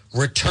could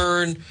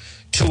return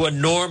to a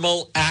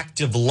normal,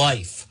 active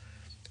life,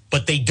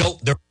 but they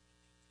don't. They're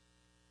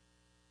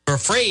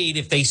afraid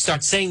if they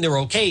start saying they're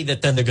okay,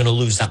 that then they're going to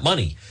lose that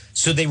money.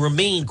 So they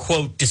remain,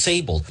 quote,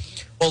 disabled.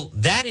 Well,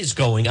 that is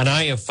going, and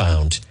I have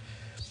found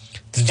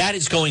that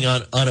is going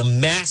on a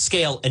mass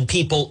scale, and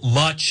people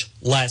much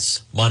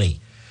less money.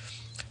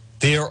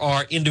 There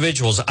are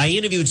individuals. I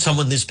interviewed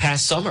someone this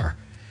past summer.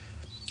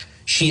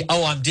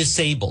 I'm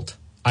disabled.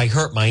 I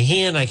hurt my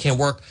hand. I can't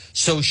work.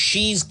 So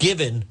she's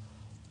given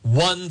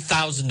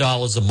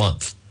 $1,000 a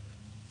month.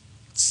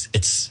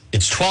 It's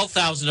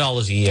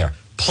 $12,000 a year.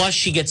 Plus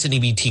she gets an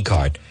EBT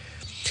card.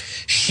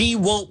 She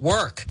won't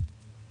work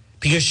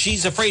because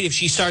she's afraid if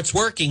she starts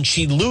working,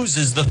 she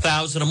loses the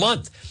 $1,000 a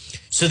month.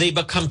 So they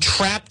become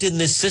trapped in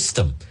this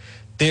system.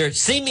 They're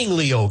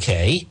seemingly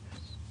okay.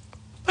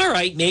 All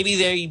right, maybe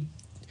they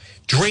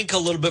drink a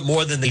little bit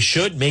more than they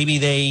should. Maybe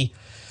they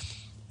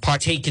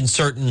partake in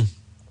certain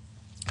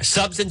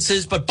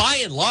substances, but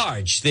by and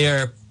large,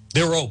 they're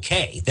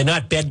okay. They're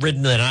not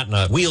bedridden. They're not in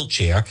a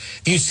wheelchair.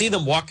 If you see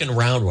them walking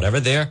around, whatever,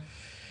 they're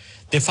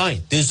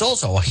fine. There's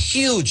also a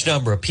huge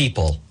number of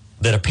people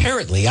that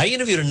apparently, I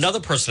interviewed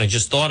another person, I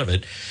just thought of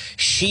it.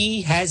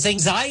 She has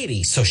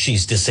anxiety, so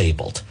she's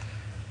disabled.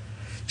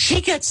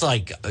 She gets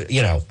like,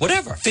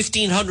 whatever,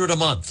 $1,500 a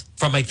month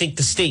from, I think,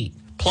 the state.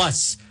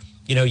 Plus,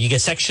 you get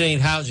Section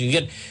 8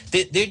 housing.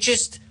 They're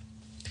just,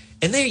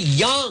 and they're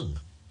young.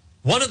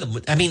 One of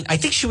them, I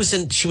think she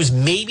was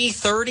maybe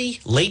 30,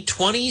 late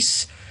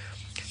 20s.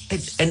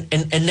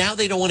 And now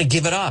they don't want to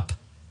give it up.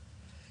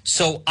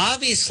 So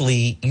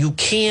obviously you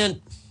can't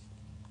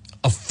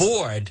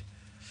afford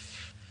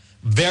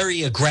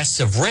very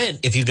aggressive rent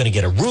if you're going to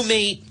get a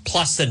roommate.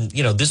 Plus, then,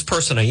 this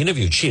person I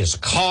interviewed, she has a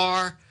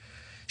car.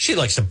 She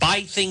likes to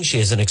buy things. She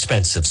has an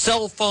expensive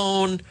cell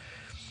phone.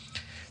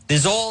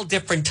 There's all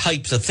different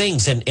types of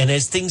things. And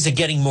as things are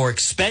getting more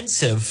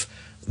expensive,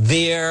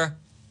 their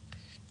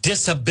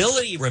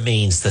disability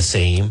remains the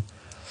same.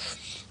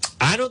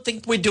 I don't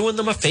think we're doing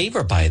them a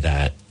favor by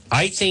that.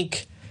 I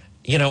think,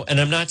 and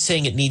I'm not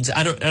saying it needs,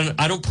 I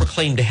don't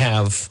proclaim to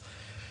have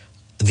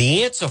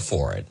the answer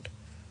for it,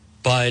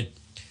 but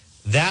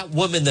that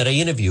woman that I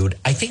interviewed,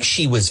 I think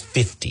she was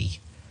 50.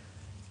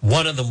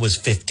 One of them was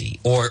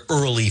 50 or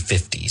early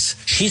 50s.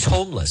 She's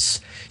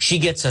homeless. She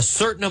gets a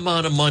certain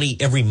amount of money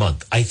every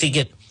month. I think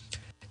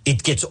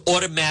it gets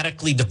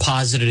automatically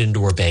deposited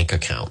into her bank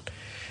account,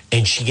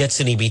 and she gets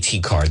an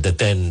EBT card that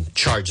then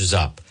charges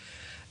up.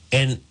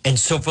 And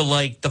so for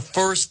like the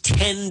first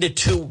 10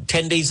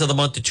 days of the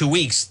month to 2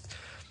 weeks,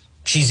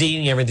 she's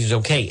eating, everything's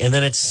okay. And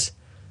then it's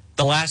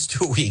the last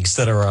 2 weeks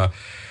that are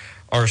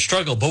a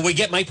struggle. But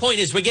my point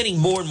is, we're getting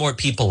more and more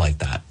people like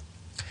that.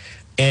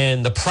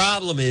 And the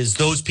problem is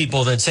those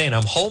people then saying,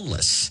 I'm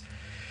homeless.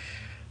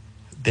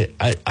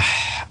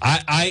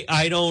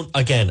 I don't,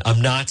 again,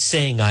 I'm not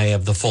saying I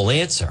have the full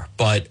answer,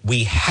 but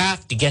we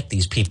have to get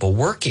these people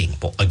working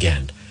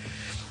again.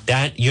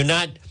 That you're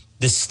not,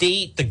 the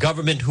state, the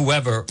government,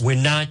 whoever, we're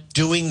not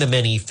doing them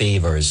any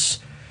favors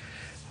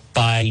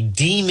by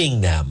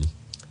deeming them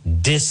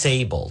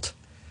disabled.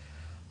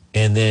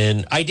 And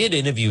then I did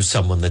interview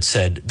someone that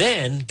said,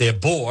 then they're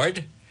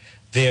bored,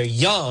 they're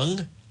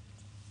young,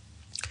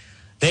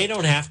 they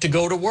don't have to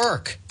go to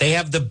work. They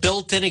have the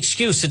built-in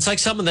excuse. It's like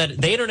someone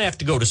that they don't have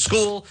to go to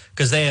school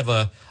because they have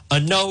a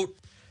note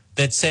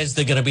that says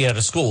they're going to be out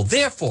of school.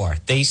 Therefore,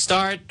 they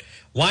start,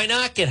 why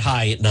not get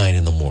high at 9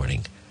 in the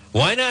morning?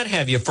 Why not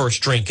have your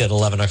first drink at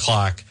 11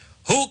 o'clock?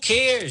 Who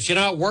cares? You're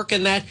not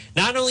working that.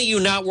 Not only are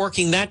you not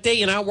working that day,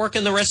 you're not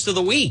working the rest of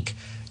the week.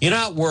 You're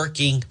not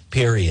working,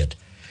 period.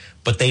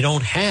 But they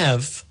don't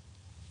have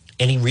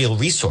any real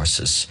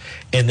resources.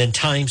 And then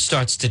time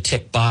starts to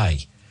tick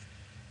by.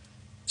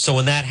 So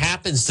when that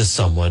happens to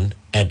someone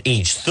at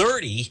age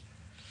 30,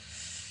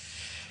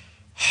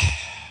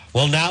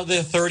 well, now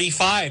they're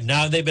 35.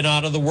 Now they've been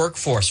out of the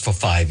workforce for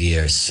 5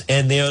 years.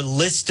 And their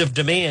list of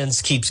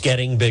demands keeps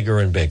getting bigger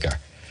and bigger.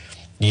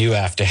 You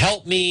have to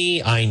help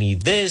me. I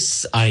need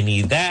this. I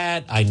need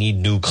that. I need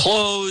new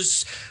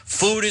clothes.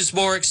 Food is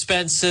more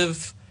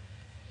expensive.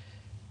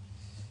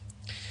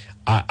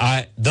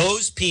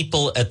 Those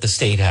people at the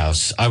State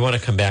House, I want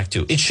to come back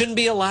to. It shouldn't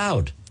be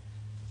allowed.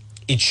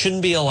 It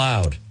shouldn't be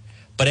allowed.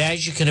 But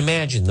as you can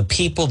imagine, the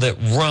people that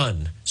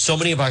run, so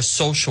many of our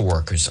social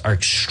workers are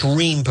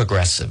extreme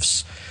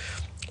progressives.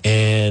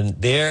 And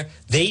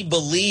they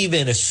believe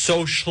in a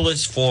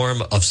socialist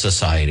form of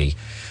society.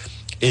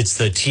 It's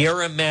the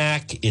Tierra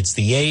Mac, it's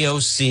the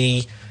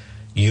AOC.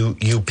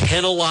 You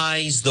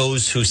penalize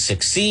those who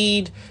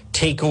succeed,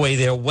 take away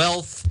their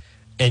wealth,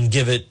 and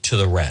give it to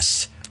the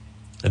rest.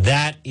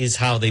 That is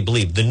how they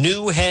believe. The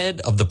new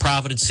head of the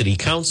Providence City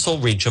Council,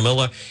 Rachel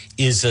Miller,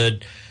 is a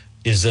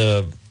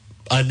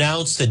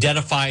announced,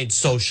 identified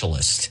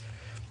socialist.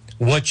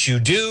 What you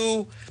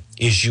do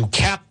is you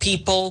cap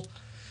people.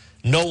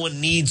 No one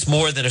needs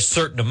more than a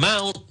certain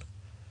amount.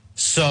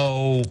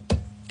 So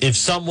if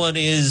someone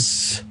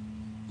is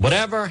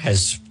whatever,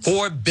 has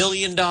 $4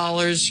 billion,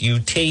 you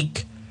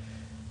take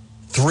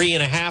 $3.5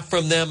 billion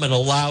from them and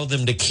allow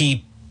them to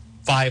keep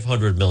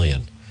 $500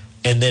 million.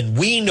 And then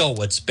we know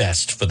what's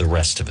best for the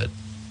rest of it.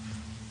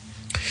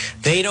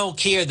 They don't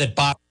care that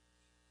Bob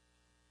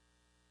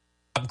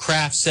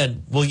Kraft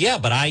said, well, yeah,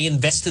 but I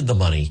invested the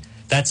money.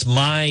 That's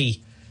my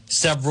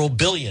several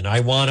billion. I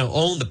want to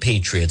own the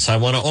Patriots. I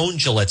want to own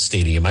Gillette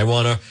Stadium. I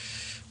want to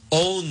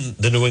own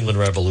the New England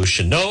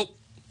Revolution. Nope,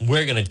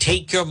 we're going to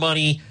take your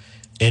money,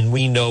 and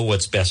we know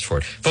what's best for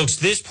it. Folks,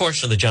 this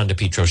portion of the John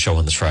DePietro Show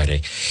on this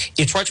Friday,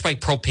 it's brought to you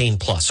by Propane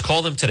Plus.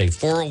 Call them today,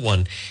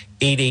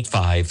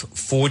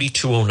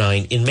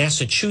 401-885-4209. In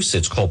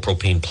Massachusetts, call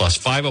Propane Plus,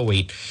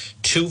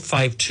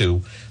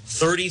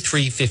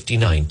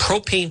 508-252-3359.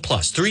 Propane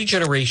Plus, 3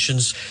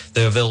 generations.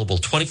 They're available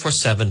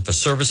 24/7 for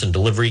service and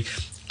delivery.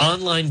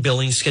 Online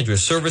billing, schedule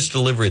service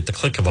delivery at the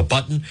click of a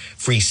button.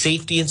 Free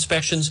safety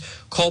inspections.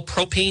 Call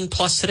Propane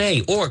Plus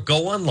today or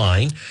go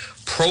online,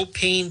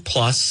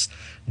 propaneplus.com.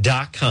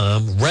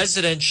 DePetro.com,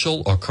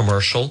 residential or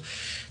commercial.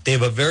 They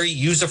have a very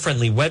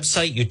user-friendly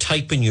website. You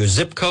type in your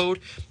zip code,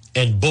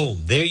 and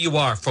boom, there you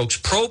are, folks.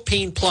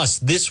 Propane Plus.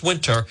 This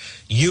winter,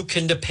 you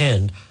can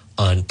depend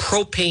on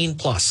Propane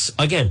Plus.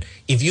 Again,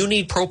 if you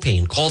need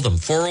propane, call them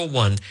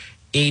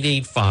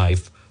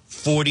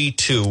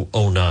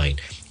 401-885-4209.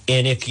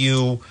 And if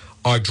you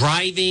are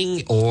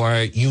driving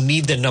or you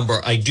need the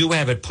number, I do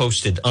have it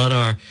posted on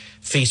our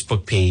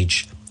Facebook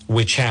page,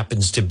 which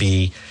happens to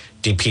be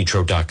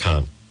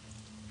DePetro.com.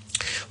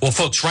 Well,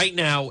 folks, right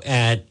now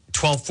at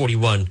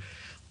 12:41,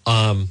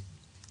 I'll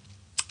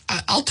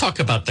talk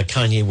about the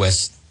Kanye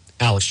West,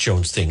 Alex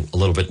Jones thing a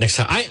little bit next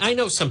time. I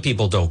know some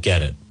people don't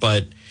get it,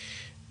 but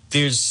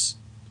there's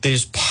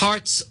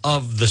parts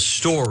of the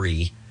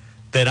story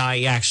that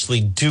I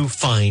actually do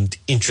find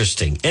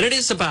interesting. And it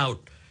is about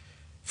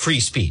free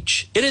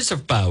speech. It is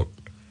about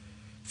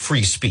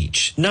free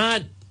speech.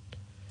 Not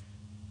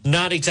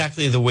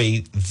exactly the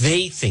way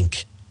they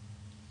think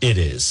it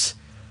is,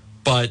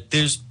 but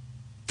there's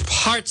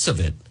parts of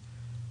it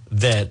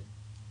that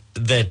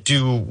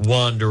do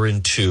wander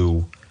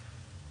into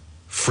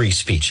free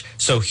speech.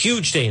 So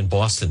huge day in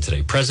Boston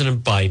today.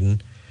 President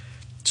Biden.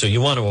 So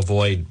you want to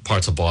avoid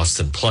parts of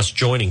Boston. Plus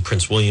joining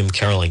Prince William,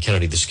 Caroline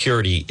Kennedy. The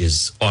security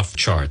is off the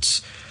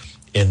charts.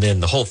 And then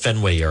the whole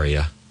Fenway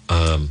area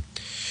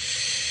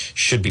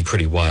should be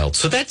pretty wild.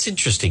 So that's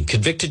interesting.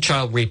 Convicted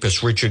child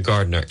rapist Richard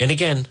Gardner. And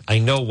again, I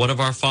know one of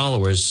our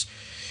followers,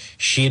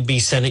 she had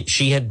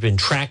been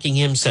tracking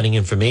him, sending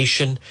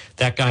information.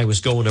 That guy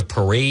was going to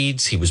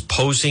parades. He was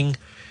posing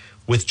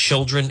with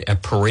children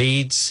at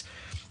parades.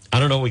 I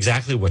don't know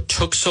exactly what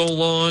took so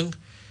long,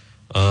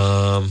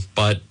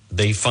 but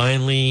they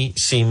finally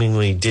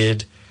seemingly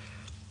did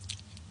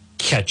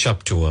catch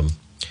up to him.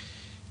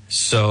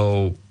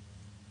 So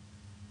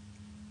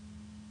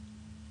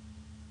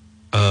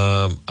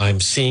I'm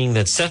seeing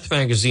that Seth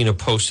Magaziner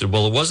posted,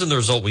 well, it wasn't the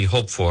result we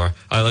hoped for.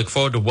 I look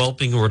forward to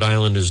welcoming Rhode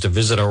Islanders to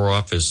visit our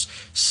office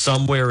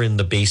somewhere in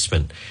the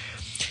basement.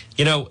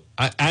 You know,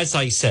 as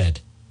I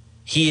said,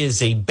 he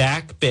is a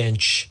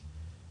backbench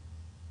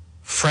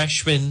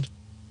freshman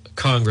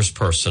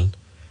congressperson,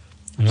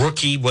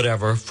 rookie,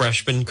 whatever,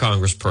 freshman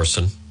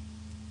congressperson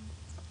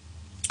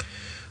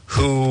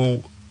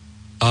who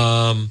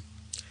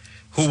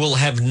will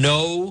have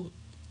no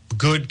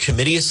good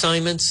committee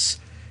assignments.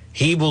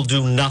 He will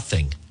do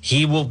nothing.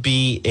 He will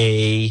be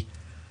a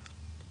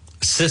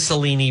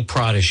Cicilline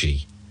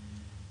prodigy.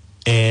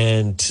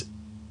 And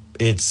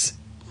he's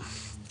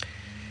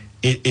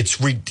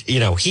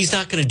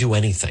not going to do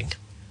anything.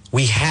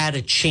 We had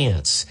a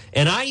chance.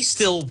 And I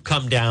still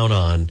come down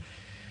on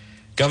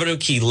Governor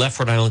Key left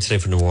Rhode Island today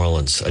for New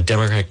Orleans, a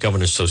Democratic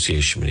Governors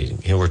Association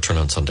meeting. He'll return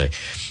on Sunday.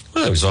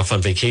 Well, he was off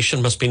on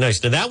vacation. Must be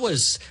nice. Now, that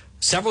was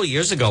several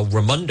years ago,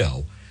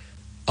 Raimondo,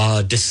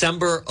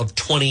 December of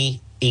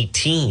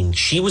 2018.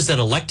 She was then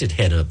elected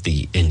head of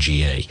the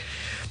NGA.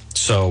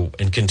 So,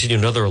 and continue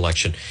another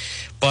election.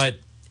 But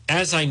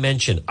as I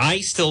mentioned, I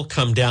still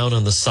come down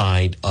on the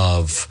side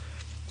of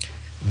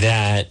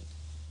that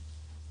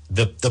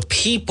the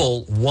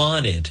people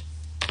wanted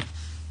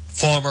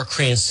former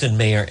Cranston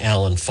Mayor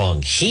Alan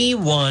Fung. He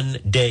won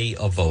day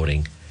of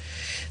voting.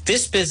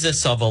 This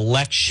business of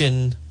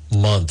election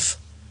month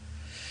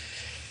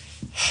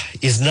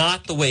is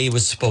not the way it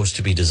was supposed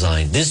to be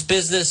designed. This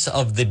business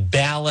of the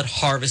ballot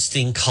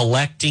harvesting,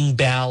 collecting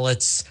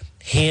ballots,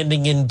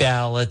 handing in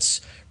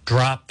ballots,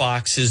 drop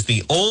boxes,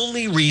 the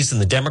only reason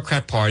the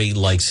Democrat Party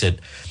likes it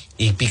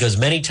is because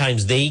many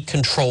times they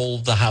control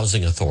the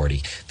housing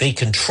authority. They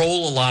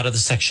control a lot of the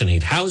Section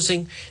 8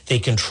 housing. They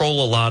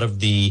control a lot of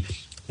the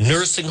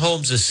nursing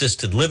homes,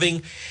 assisted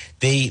living.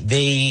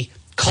 They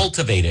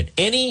cultivate it.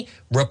 Any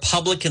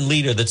Republican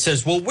leader that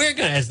says, well, we're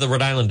going to, as the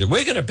Rhode Islander,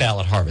 we're going to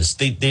ballot harvest,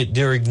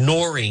 they're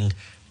ignoring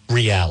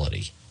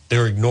reality.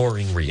 They're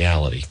ignoring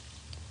reality.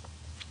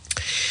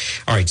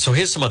 All right, so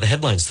here's some other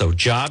headlines, though.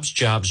 Jobs,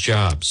 jobs,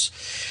 jobs.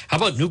 How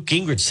about Newt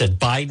Gingrich said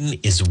Biden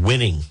is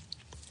winning?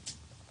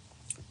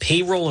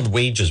 Payroll and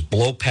wages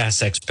blow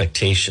past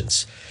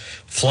expectations,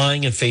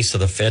 flying in face of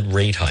the Fed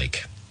rate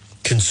hike.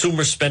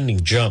 Consumer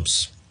spending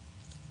jumps.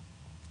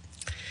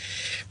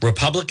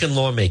 Republican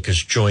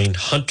lawmakers joined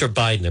Hunter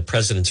Biden at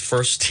president's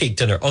first state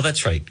dinner. Oh,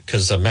 that's right,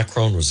 because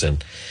Macron was in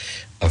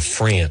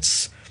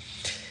France.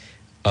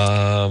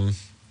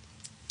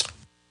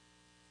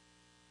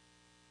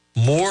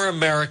 More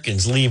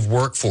Americans leave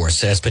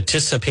workforce as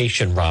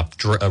participation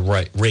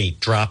rate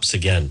drops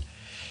again.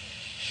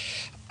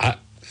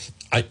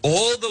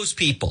 All those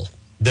people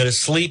that are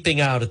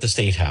sleeping out at the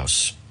State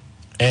House,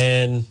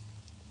 and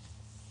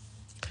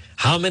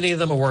how many of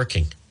them are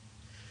working?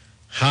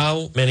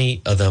 How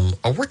many of them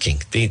are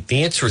working? The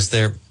answer is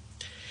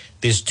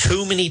there's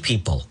too many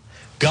people.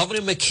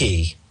 Governor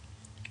McKee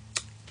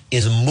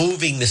is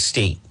moving the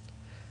state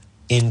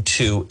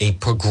into a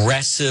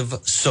progressive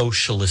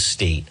socialist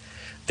state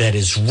that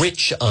is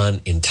rich on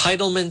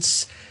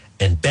entitlements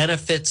and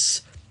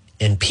benefits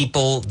and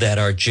people that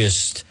are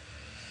just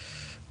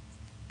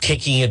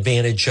taking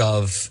advantage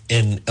of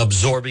and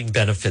absorbing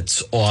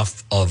benefits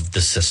off of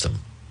the system.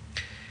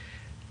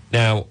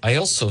 Now, I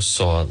also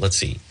saw, let's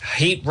see,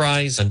 hate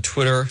rise on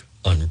Twitter,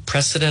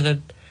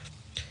 unprecedented.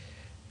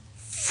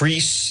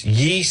 Free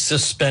Yee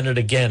suspended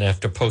again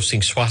after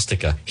posting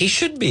swastika. He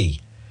should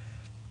be.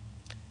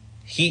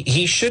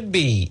 He should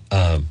be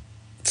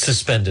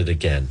suspended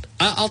again.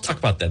 I'll talk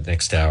about that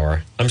next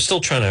hour. I'm still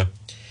trying to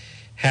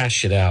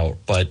hash it out.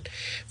 But,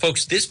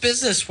 folks, this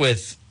business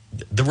with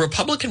the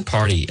Republican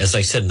Party, as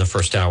I said in the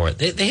first hour,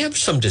 they have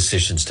some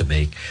decisions to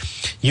make.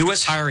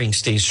 U.S. hiring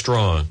stays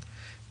strong,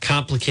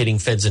 complicating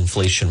Fed's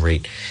inflation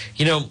rate.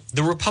 You know,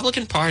 the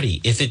Republican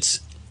Party, if it's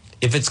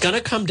going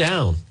to come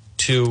down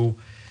to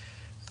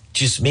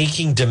just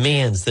making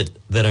demands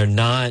that are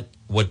not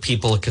what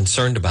people are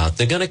concerned about,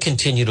 they're going to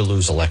continue to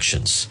lose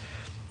elections.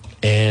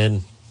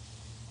 And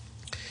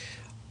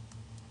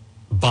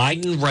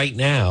Biden right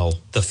now,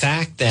 the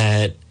fact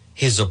that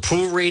his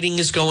approval rating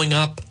is going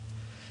up,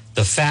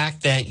 the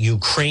fact that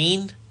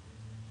Ukraine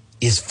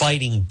is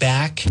fighting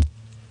back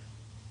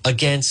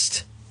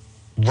against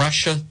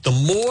Russia, the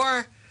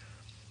more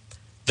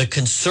the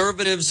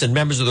conservatives and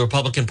members of the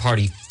Republican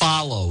Party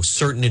follow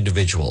certain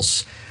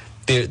individuals,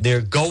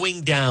 they're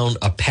going down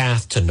a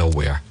path to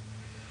nowhere.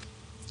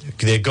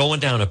 They're going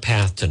down a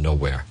path to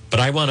nowhere.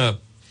 But I'm going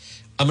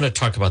to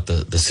talk about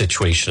the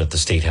situation at the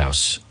State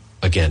House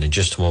again in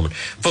just a moment.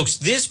 Folks,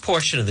 this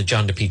portion of the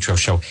John DePetro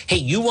Show, hey,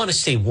 you want to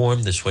stay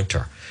warm this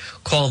winter?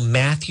 Call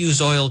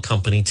Matthews Oil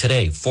Company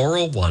today,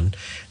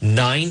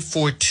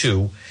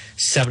 401-942-7500.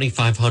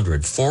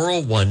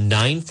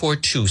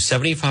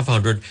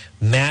 401-942-7500.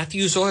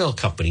 Matthews Oil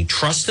Company,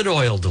 trusted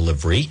oil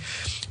delivery.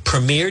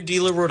 Premier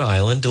dealer, Rhode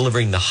Island,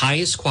 delivering the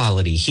highest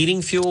quality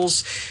heating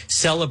fuels,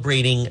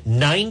 celebrating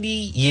 90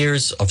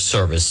 years of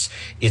service.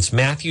 It's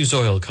Matthews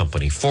Oil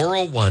Company,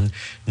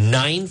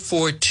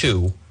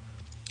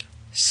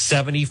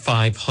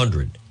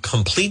 401-942-7500.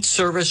 Complete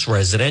service,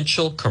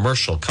 residential,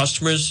 commercial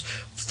customers,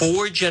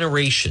 4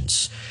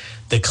 generations.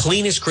 The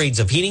cleanest grades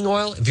of heating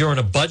oil. If you're on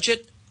a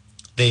budget,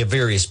 they have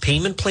various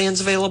payment plans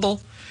available.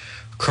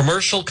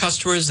 Commercial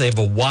customers, they have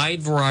a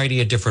wide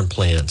variety of different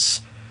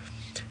plans.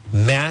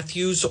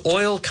 Matthews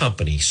Oil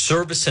Company,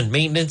 service and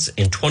maintenance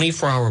and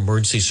 24-hour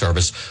emergency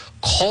service.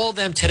 Call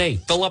them today.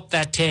 Fill up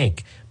that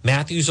tank.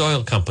 Matthews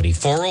Oil Company,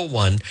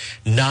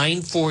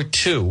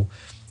 401-942-7500.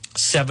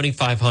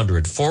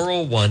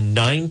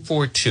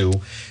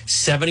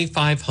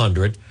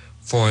 401-942-7500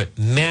 for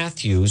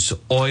Matthews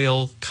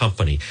Oil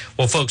Company.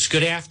 Well, folks,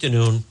 good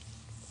afternoon.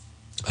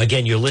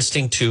 Again, you're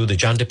listening to the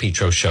John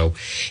DePetro Show.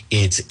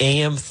 It's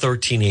AM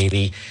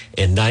 1380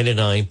 and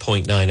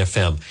 99.9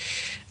 FM.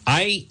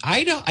 I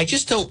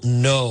just don't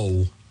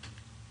know,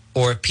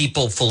 or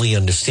people fully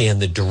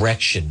understand the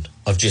direction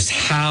of just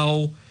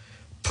how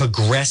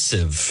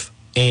progressive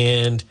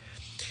and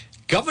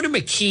Governor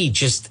McKee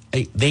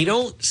they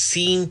don't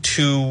seem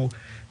to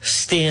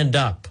stand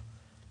up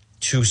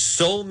to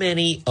so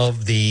many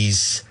of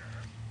these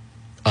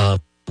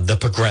the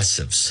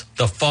progressives,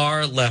 the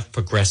far left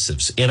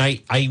progressives. And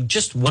I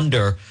just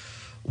wonder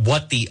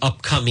what the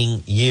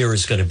upcoming year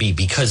is going to be,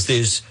 because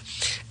there's,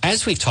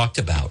 as we've talked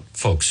about,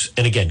 folks,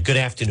 and again, good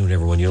afternoon,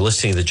 everyone. You're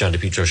listening to the John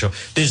DePetro Show.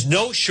 There's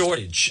no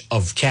shortage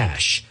of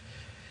cash.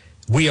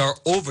 We are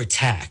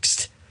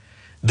overtaxed.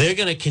 They're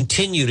going to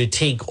continue to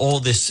take all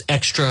this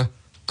extra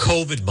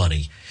COVID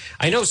money.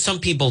 I know some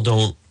people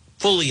don't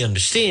fully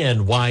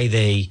understand why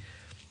they,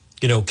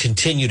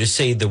 continue to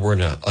say that we're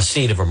in a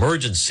state of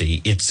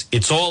emergency.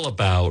 It's all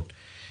about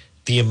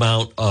the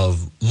amount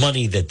of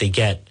money that they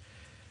get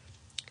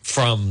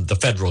from the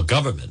federal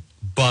government.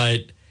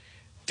 But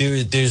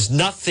there's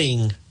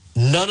nothing,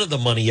 none of the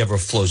money ever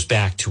flows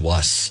back to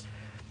us.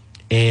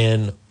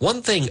 And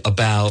one thing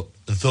about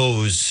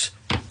the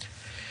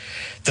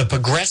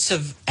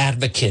progressive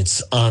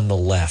advocates on the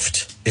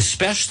left,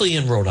 especially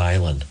in Rhode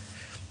Island,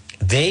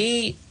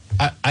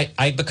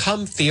 I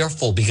become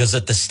fearful, because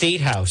at the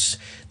State House,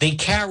 they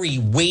carry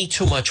way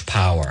too much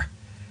power.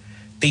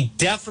 They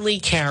definitely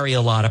carry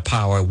a lot of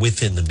power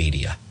within the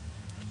media.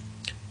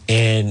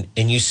 And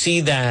you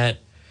see that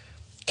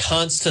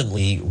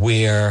constantly,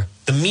 where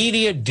the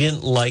media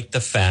didn't like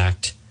the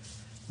fact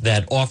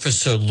that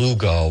Officer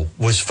Lugo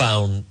was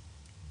found,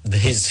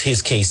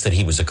 his case that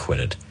he was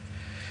acquitted.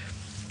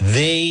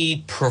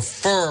 They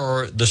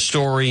prefer the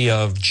story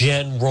of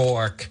Jen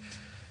Rourke.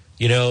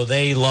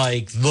 They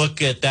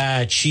look at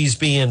that. She's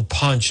being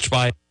punched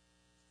by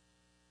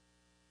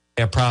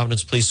a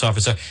Providence police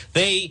officer.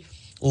 They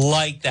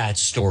like that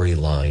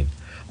storyline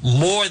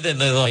more than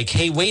they're like,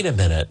 hey, wait a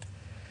minute.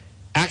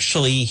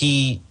 Actually,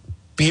 he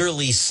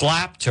barely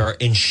slapped her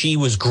and she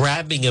was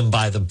grabbing him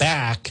by the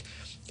back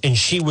and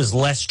she was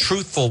less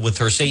truthful with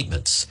her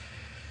statements.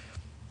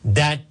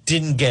 That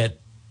didn't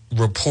get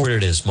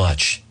reported as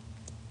much.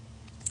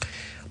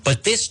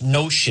 But this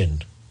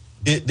notion,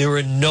 there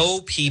are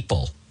no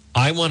people,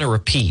 I want to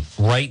repeat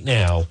right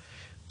now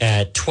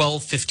at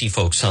 12:50,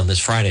 folks, on this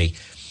Friday,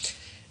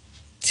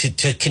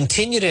 to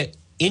continue to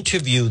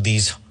interview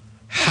these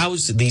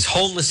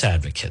homeless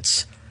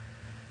advocates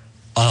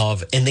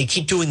and they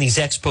keep doing these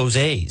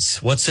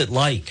exposés. What's it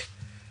like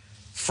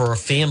for a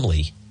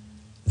family?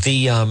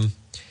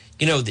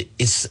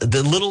 it's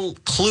the little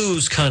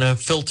clues kind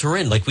of filter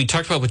in. Like we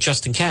talked about with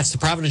Justin Katz, the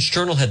Providence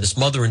Journal had this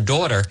mother and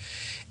daughter.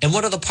 And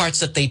one of the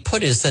parts that they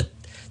put is that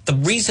the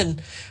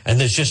reason, and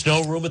there's just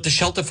no room at the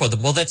shelter for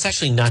them. Well, that's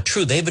actually not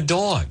true. They have a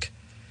dog.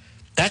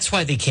 That's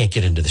why they can't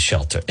get into the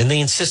shelter. And they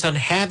insist on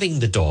having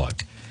the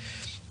dog.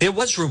 There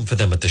was room for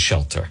them at the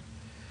shelter,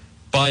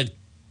 but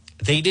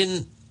they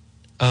didn't,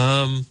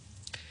 they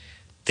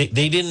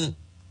didn't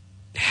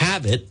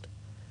have it.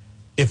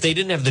 If they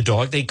didn't have the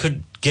dog, they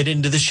could get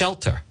into the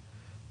shelter.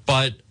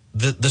 But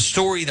the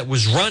story that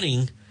was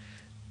running,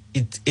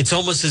 it's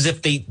almost as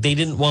if they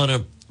didn't want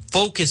to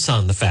focus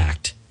on the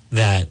fact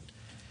that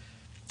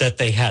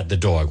they had the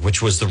dog,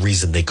 which was the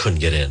reason they couldn't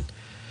get in.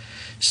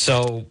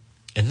 So,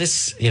 and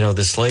this,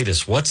 this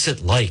latest, what's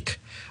it like,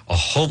 a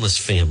homeless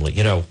family?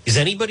 Is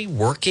anybody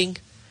working?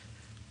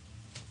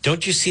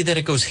 Don't you see that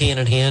it goes hand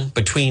in hand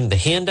between the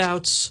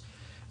handouts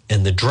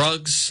and the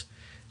drugs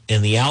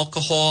and the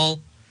alcohol?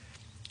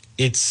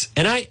 And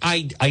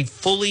I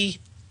fully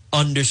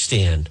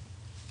understand,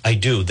 I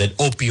do, that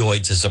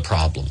opioids is a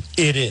problem.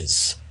 It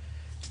is.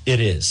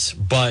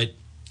 But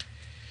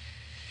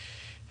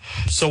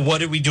so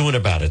what are we doing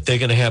about it? They're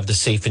going to have the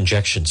safe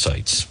injection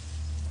sites.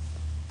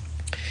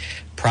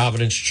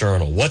 Providence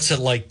Journal. What's it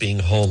like being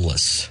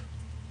homeless?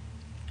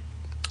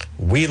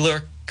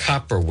 Wheeler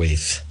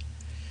Copperwaith.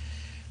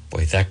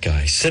 Boy, that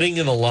guy. Sitting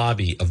in the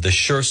lobby of the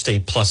Sure Stay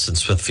Plus in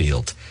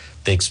Smithfield.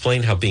 They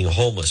explain how being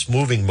homeless,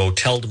 moving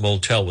motel to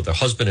motel with her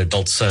husband,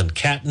 adult son,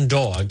 cat, and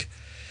dog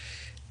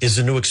is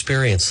a new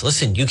experience.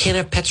 Listen, you can't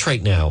have pets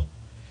right now.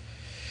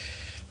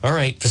 All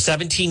right, for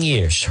 17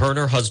 years, her and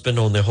her husband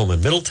owned their home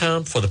in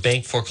Middletown before the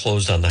bank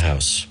foreclosed on the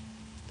house.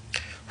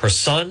 Her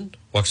son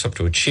walks up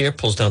to a chair,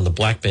 pulls down the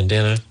black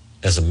bandana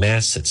as a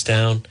mask, sits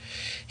down.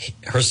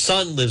 Her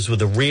son lives with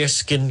a rare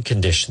skin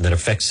condition that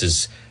affects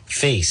his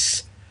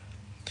face.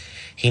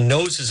 He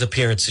knows his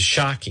appearance is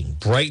shocking,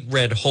 bright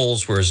red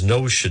holes where his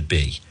nose should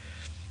be.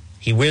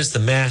 He wears the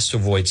mask to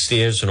avoid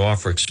stares and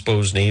offer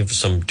exposed name for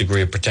some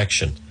degree of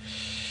protection.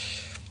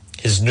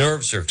 His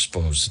nerves are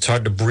exposed. It's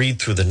hard to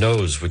breathe through the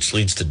nose, which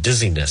leads to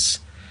dizziness.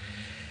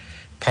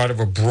 Part of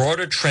a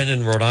broader trend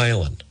in Rhode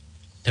Island.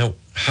 Now,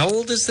 how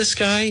old is this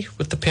guy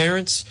with the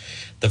parents?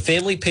 The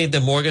family paid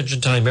their mortgage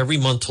on time every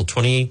month till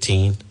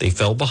 2018. They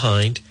fell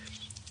behind.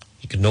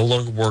 He could no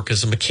longer work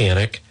as a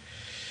mechanic.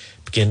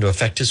 Began to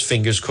affect his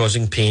fingers,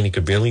 causing pain. He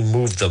could barely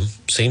move them.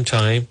 Same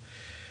time,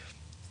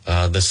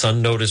 the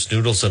son noticed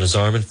noodles on his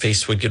arm and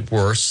face would get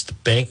worse. The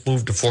bank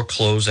moved to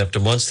foreclose. After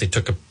months, they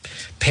took a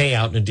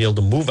payout and a deal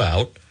to move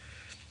out.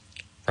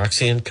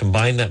 Roxanne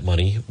combined that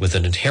money with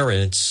an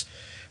inheritance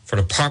for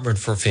an apartment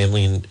for a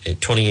family in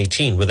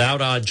 2018.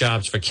 Without odd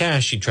jobs for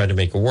cash, she tried to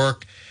make it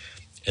work.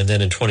 And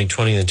then in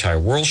 2020, the entire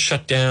world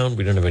shut down.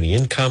 We don't have any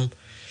income.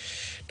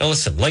 Now,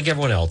 listen, like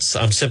everyone else,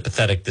 I'm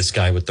sympathetic this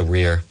guy with the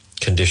rare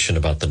condition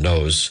about the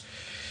nose.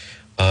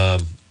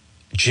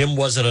 Jim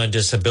wasn't on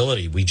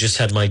disability. We just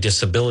had my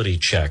disability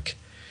check.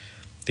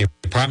 The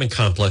apartment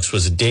complex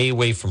was a day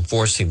away from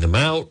forcing them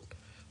out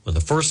when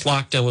the first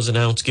lockdown was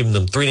announced, giving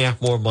them 3.5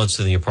 more months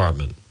in the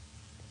apartment.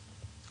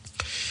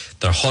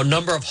 The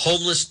number of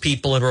homeless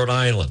people in Rhode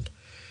Island,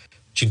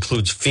 which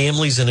includes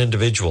families and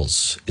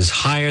individuals, is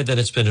higher than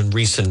it's been in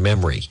recent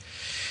memory.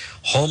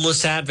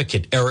 Homeless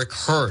advocate Eric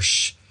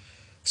Hirsch,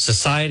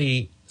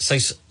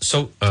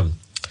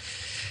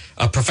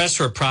 a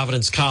professor at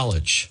Providence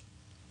College.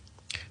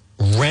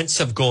 Rents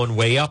have gone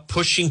way up,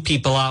 pushing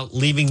people out,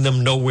 leaving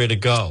them nowhere to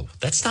go.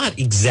 That's not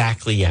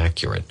exactly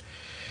accurate.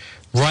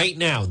 Right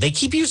now, they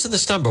keep using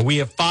this number. We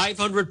have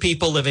 500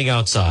 people living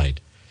outside,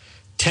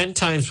 10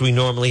 times we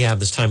normally have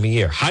this time of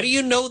year. How do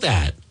you know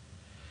that?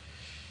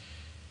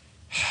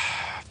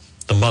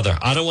 The mother,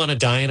 I don't want to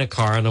die in a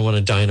car, and I want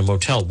to die in a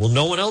motel. Well,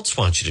 no one else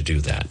wants you to do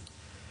that.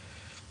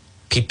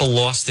 People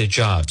lost their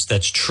jobs.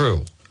 That's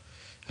true.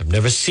 I've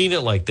never seen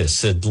it like this,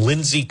 said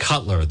Lindsay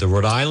Cutler, the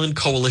Rhode Island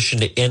Coalition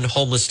to End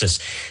Homelessness.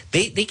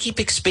 They keep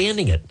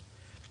expanding it.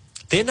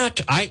 They're not,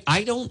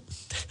 I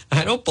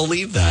don't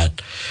believe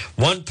that.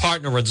 One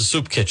partner runs a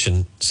soup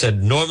kitchen,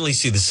 said normally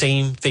see the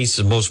same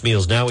faces most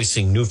meals. Now he's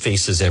seeing new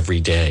faces every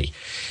day.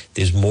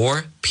 There's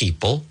more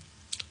people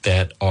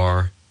that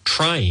are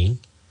trying.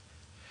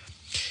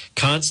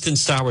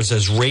 Constance Stowers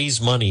has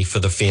raised money for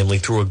the family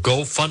through a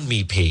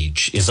GoFundMe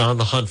page, is on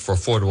the hunt for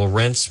affordable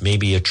rents,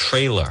 maybe a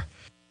trailer.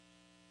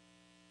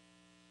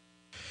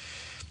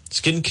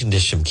 Skin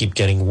condition keep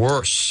getting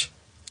worse.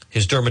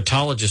 His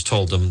dermatologist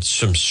told him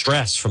some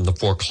stress from the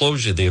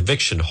foreclosure, the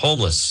eviction,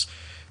 homeless,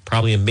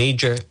 probably a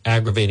major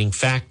aggravating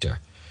factor.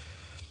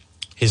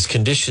 His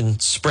condition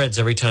spreads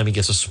every time he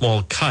gets a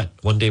small cut.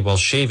 One day while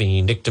shaving,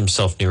 he nicked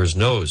himself near his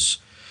nose.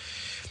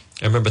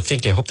 I remember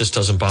thinking, I hope this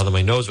doesn't bother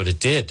my nose, but it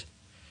did.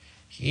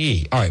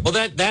 All right, well,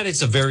 that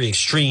is a very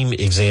extreme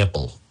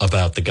example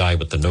about the guy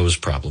with the nose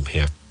problem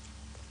here.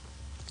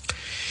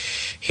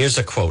 Here's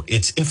a quote.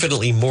 It's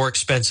infinitely more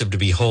expensive to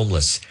be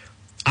homeless.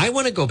 I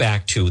want to go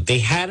back to, they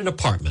had an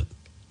apartment.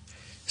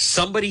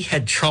 Somebody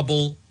had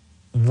trouble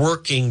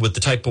working with the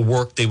type of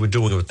work they were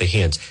doing with their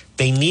hands.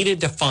 They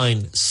needed to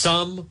find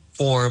some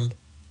form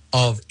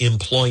of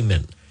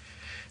employment.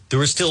 There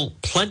are still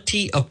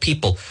plenty of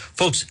people.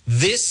 Folks,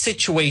 this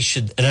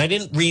situation, and I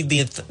didn't read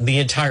the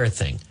entire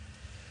thing,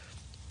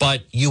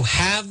 but you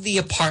have the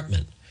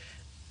apartment.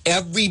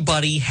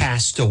 Everybody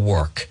has to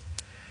work.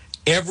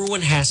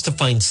 Everyone has to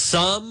find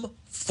some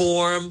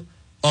form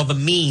of a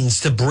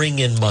means to bring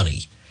in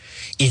money.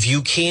 If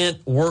you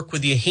can't work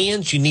with your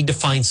hands, you need to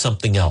find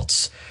something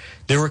else.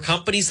 There are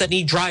companies that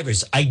need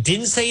drivers. I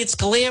didn't say it's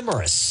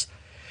glamorous,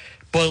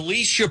 but at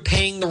least you're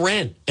paying the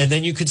rent, and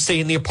then you could stay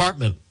in the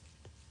apartment.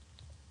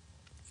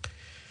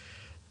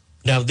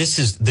 Now, this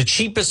is the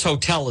cheapest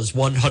hotel is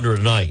 $100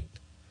 a night.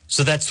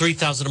 So that's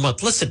 $3,000 a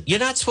month. Listen, you're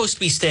not supposed to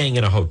be staying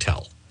in a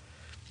hotel.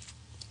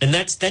 And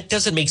that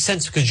doesn't make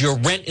sense because your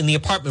rent in the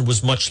apartment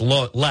was much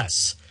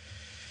less.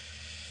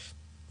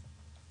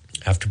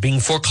 After being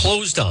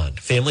foreclosed on,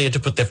 family had to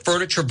put their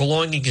furniture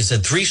belongings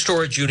in 3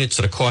 storage units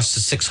at a cost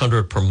of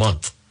 $600 per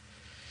month.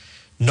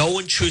 No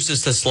one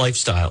chooses this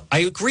lifestyle. I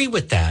agree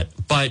with that,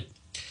 but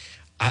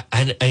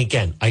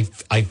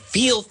I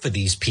feel for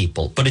these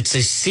people, but it's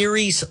a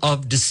series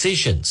of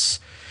decisions.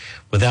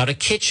 Without a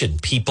kitchen,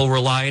 people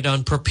relied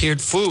on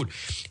prepared food.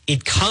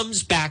 It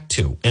comes back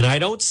to, and I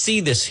don't see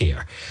this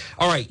here.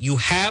 All right, you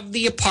have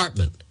the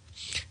apartment.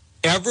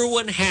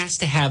 Everyone has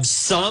to have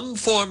some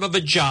form of a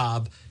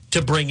job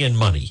to bring in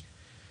money.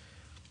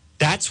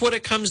 That's what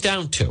it comes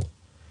down to.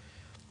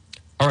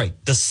 All right,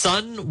 the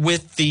son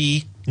with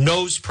the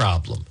nose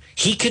problem,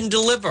 he can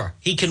deliver.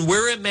 He can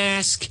wear a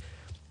mask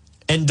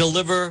and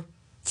deliver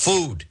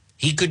food.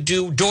 He could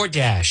do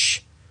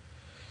DoorDash.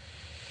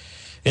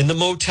 In the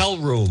motel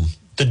room,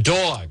 the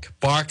dog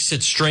barks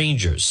at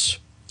strangers.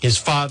 His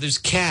father's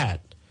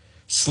cat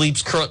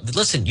sleeps curled.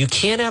 Listen, you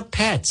can't have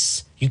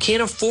pets. You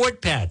can't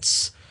afford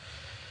pets.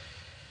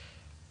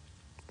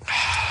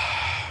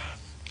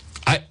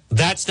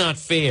 That's not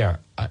fair.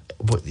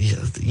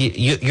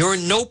 You're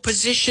in no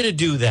position to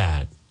do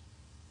that.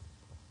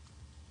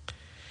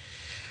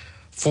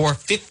 For a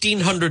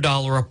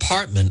 $1,500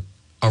 apartment,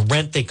 a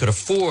rent they could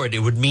afford, it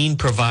would mean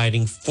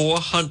providing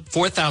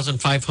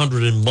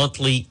 $4,500 in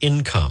monthly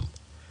income.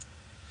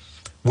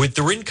 With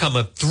their income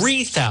of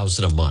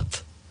 $3,000 a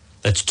month,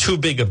 that's too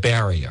big a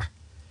barrier.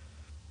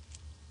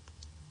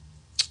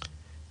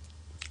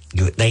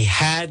 They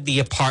had the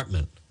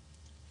apartment.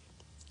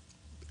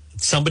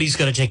 Somebody's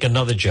going to take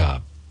another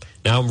job.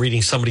 Now I'm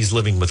reading somebody's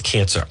living with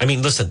cancer. I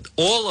mean, listen,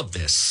 all of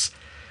this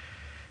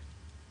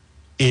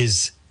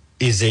is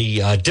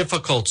a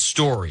difficult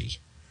story,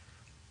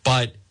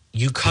 but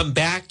you come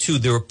back to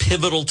there are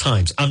pivotal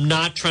times. I'm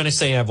not trying to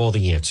say I have all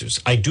the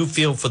answers. I do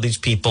feel for these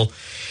people.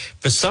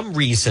 For some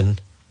reason,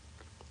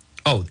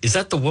 oh, is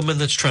that the woman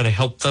that's trying to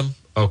help them?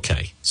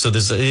 Okay, so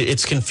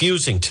it's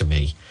confusing to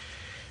me.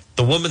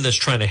 The woman that's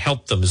trying to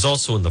help them is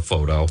also in the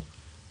photo.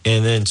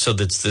 And then so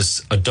that's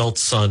this adult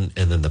son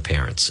and then the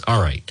parents.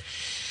 All right.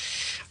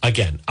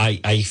 Again,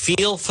 I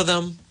feel for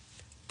them,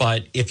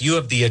 but if you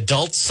have the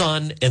adult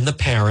son and the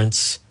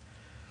parents,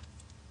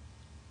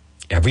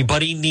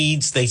 everybody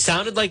needs, they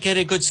sounded like they had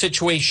a good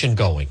situation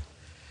going,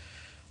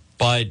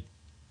 but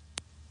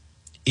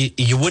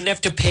you wouldn't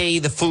have to pay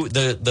the food,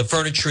 the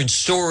furniture and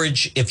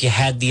storage if you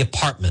had the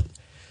apartment.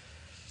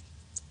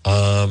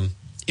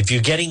 If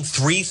you're getting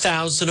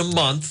 $3,000 a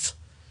month,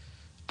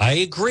 I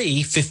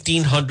agree,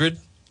 $1,500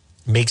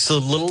 makes it a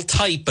little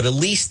tight, but at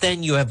least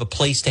then you have a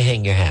place to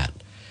hang your hat.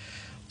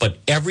 But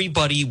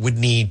everybody would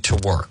need to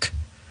work.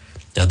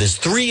 Now, there's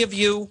 3 of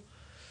you,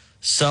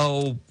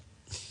 so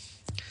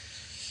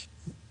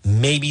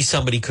maybe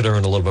somebody could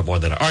earn a little bit more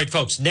than that. All right,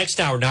 folks, next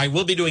hour. Now, I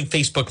will be doing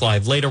Facebook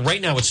Live later. Right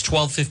now, it's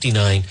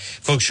 12:59.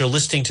 Folks, you're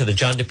listening to the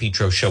John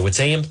DePietro Show. It's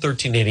AM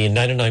 1380 and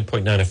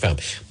 99.9 FM.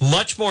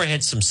 Much more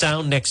ahead, some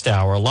sound next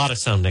hour, a lot of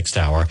sound next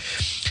hour.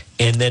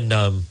 And then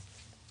on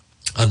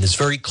this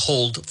very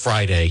cold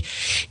Friday.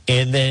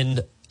 And then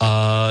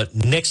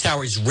next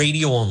hour is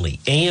radio only,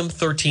 AM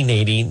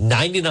 1380,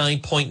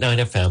 99.9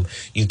 FM.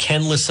 You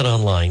can listen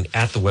online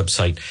at the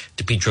website,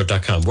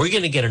 DePietro.com. We're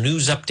going to get a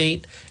news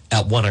update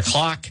at 1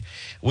 o'clock.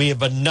 We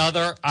have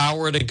another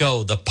hour to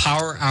go. The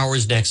Power Hour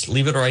is next.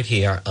 Leave it right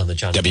here on the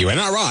John.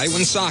 WNRI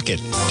Woonsocket,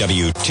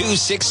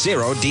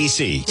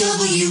 W260DC.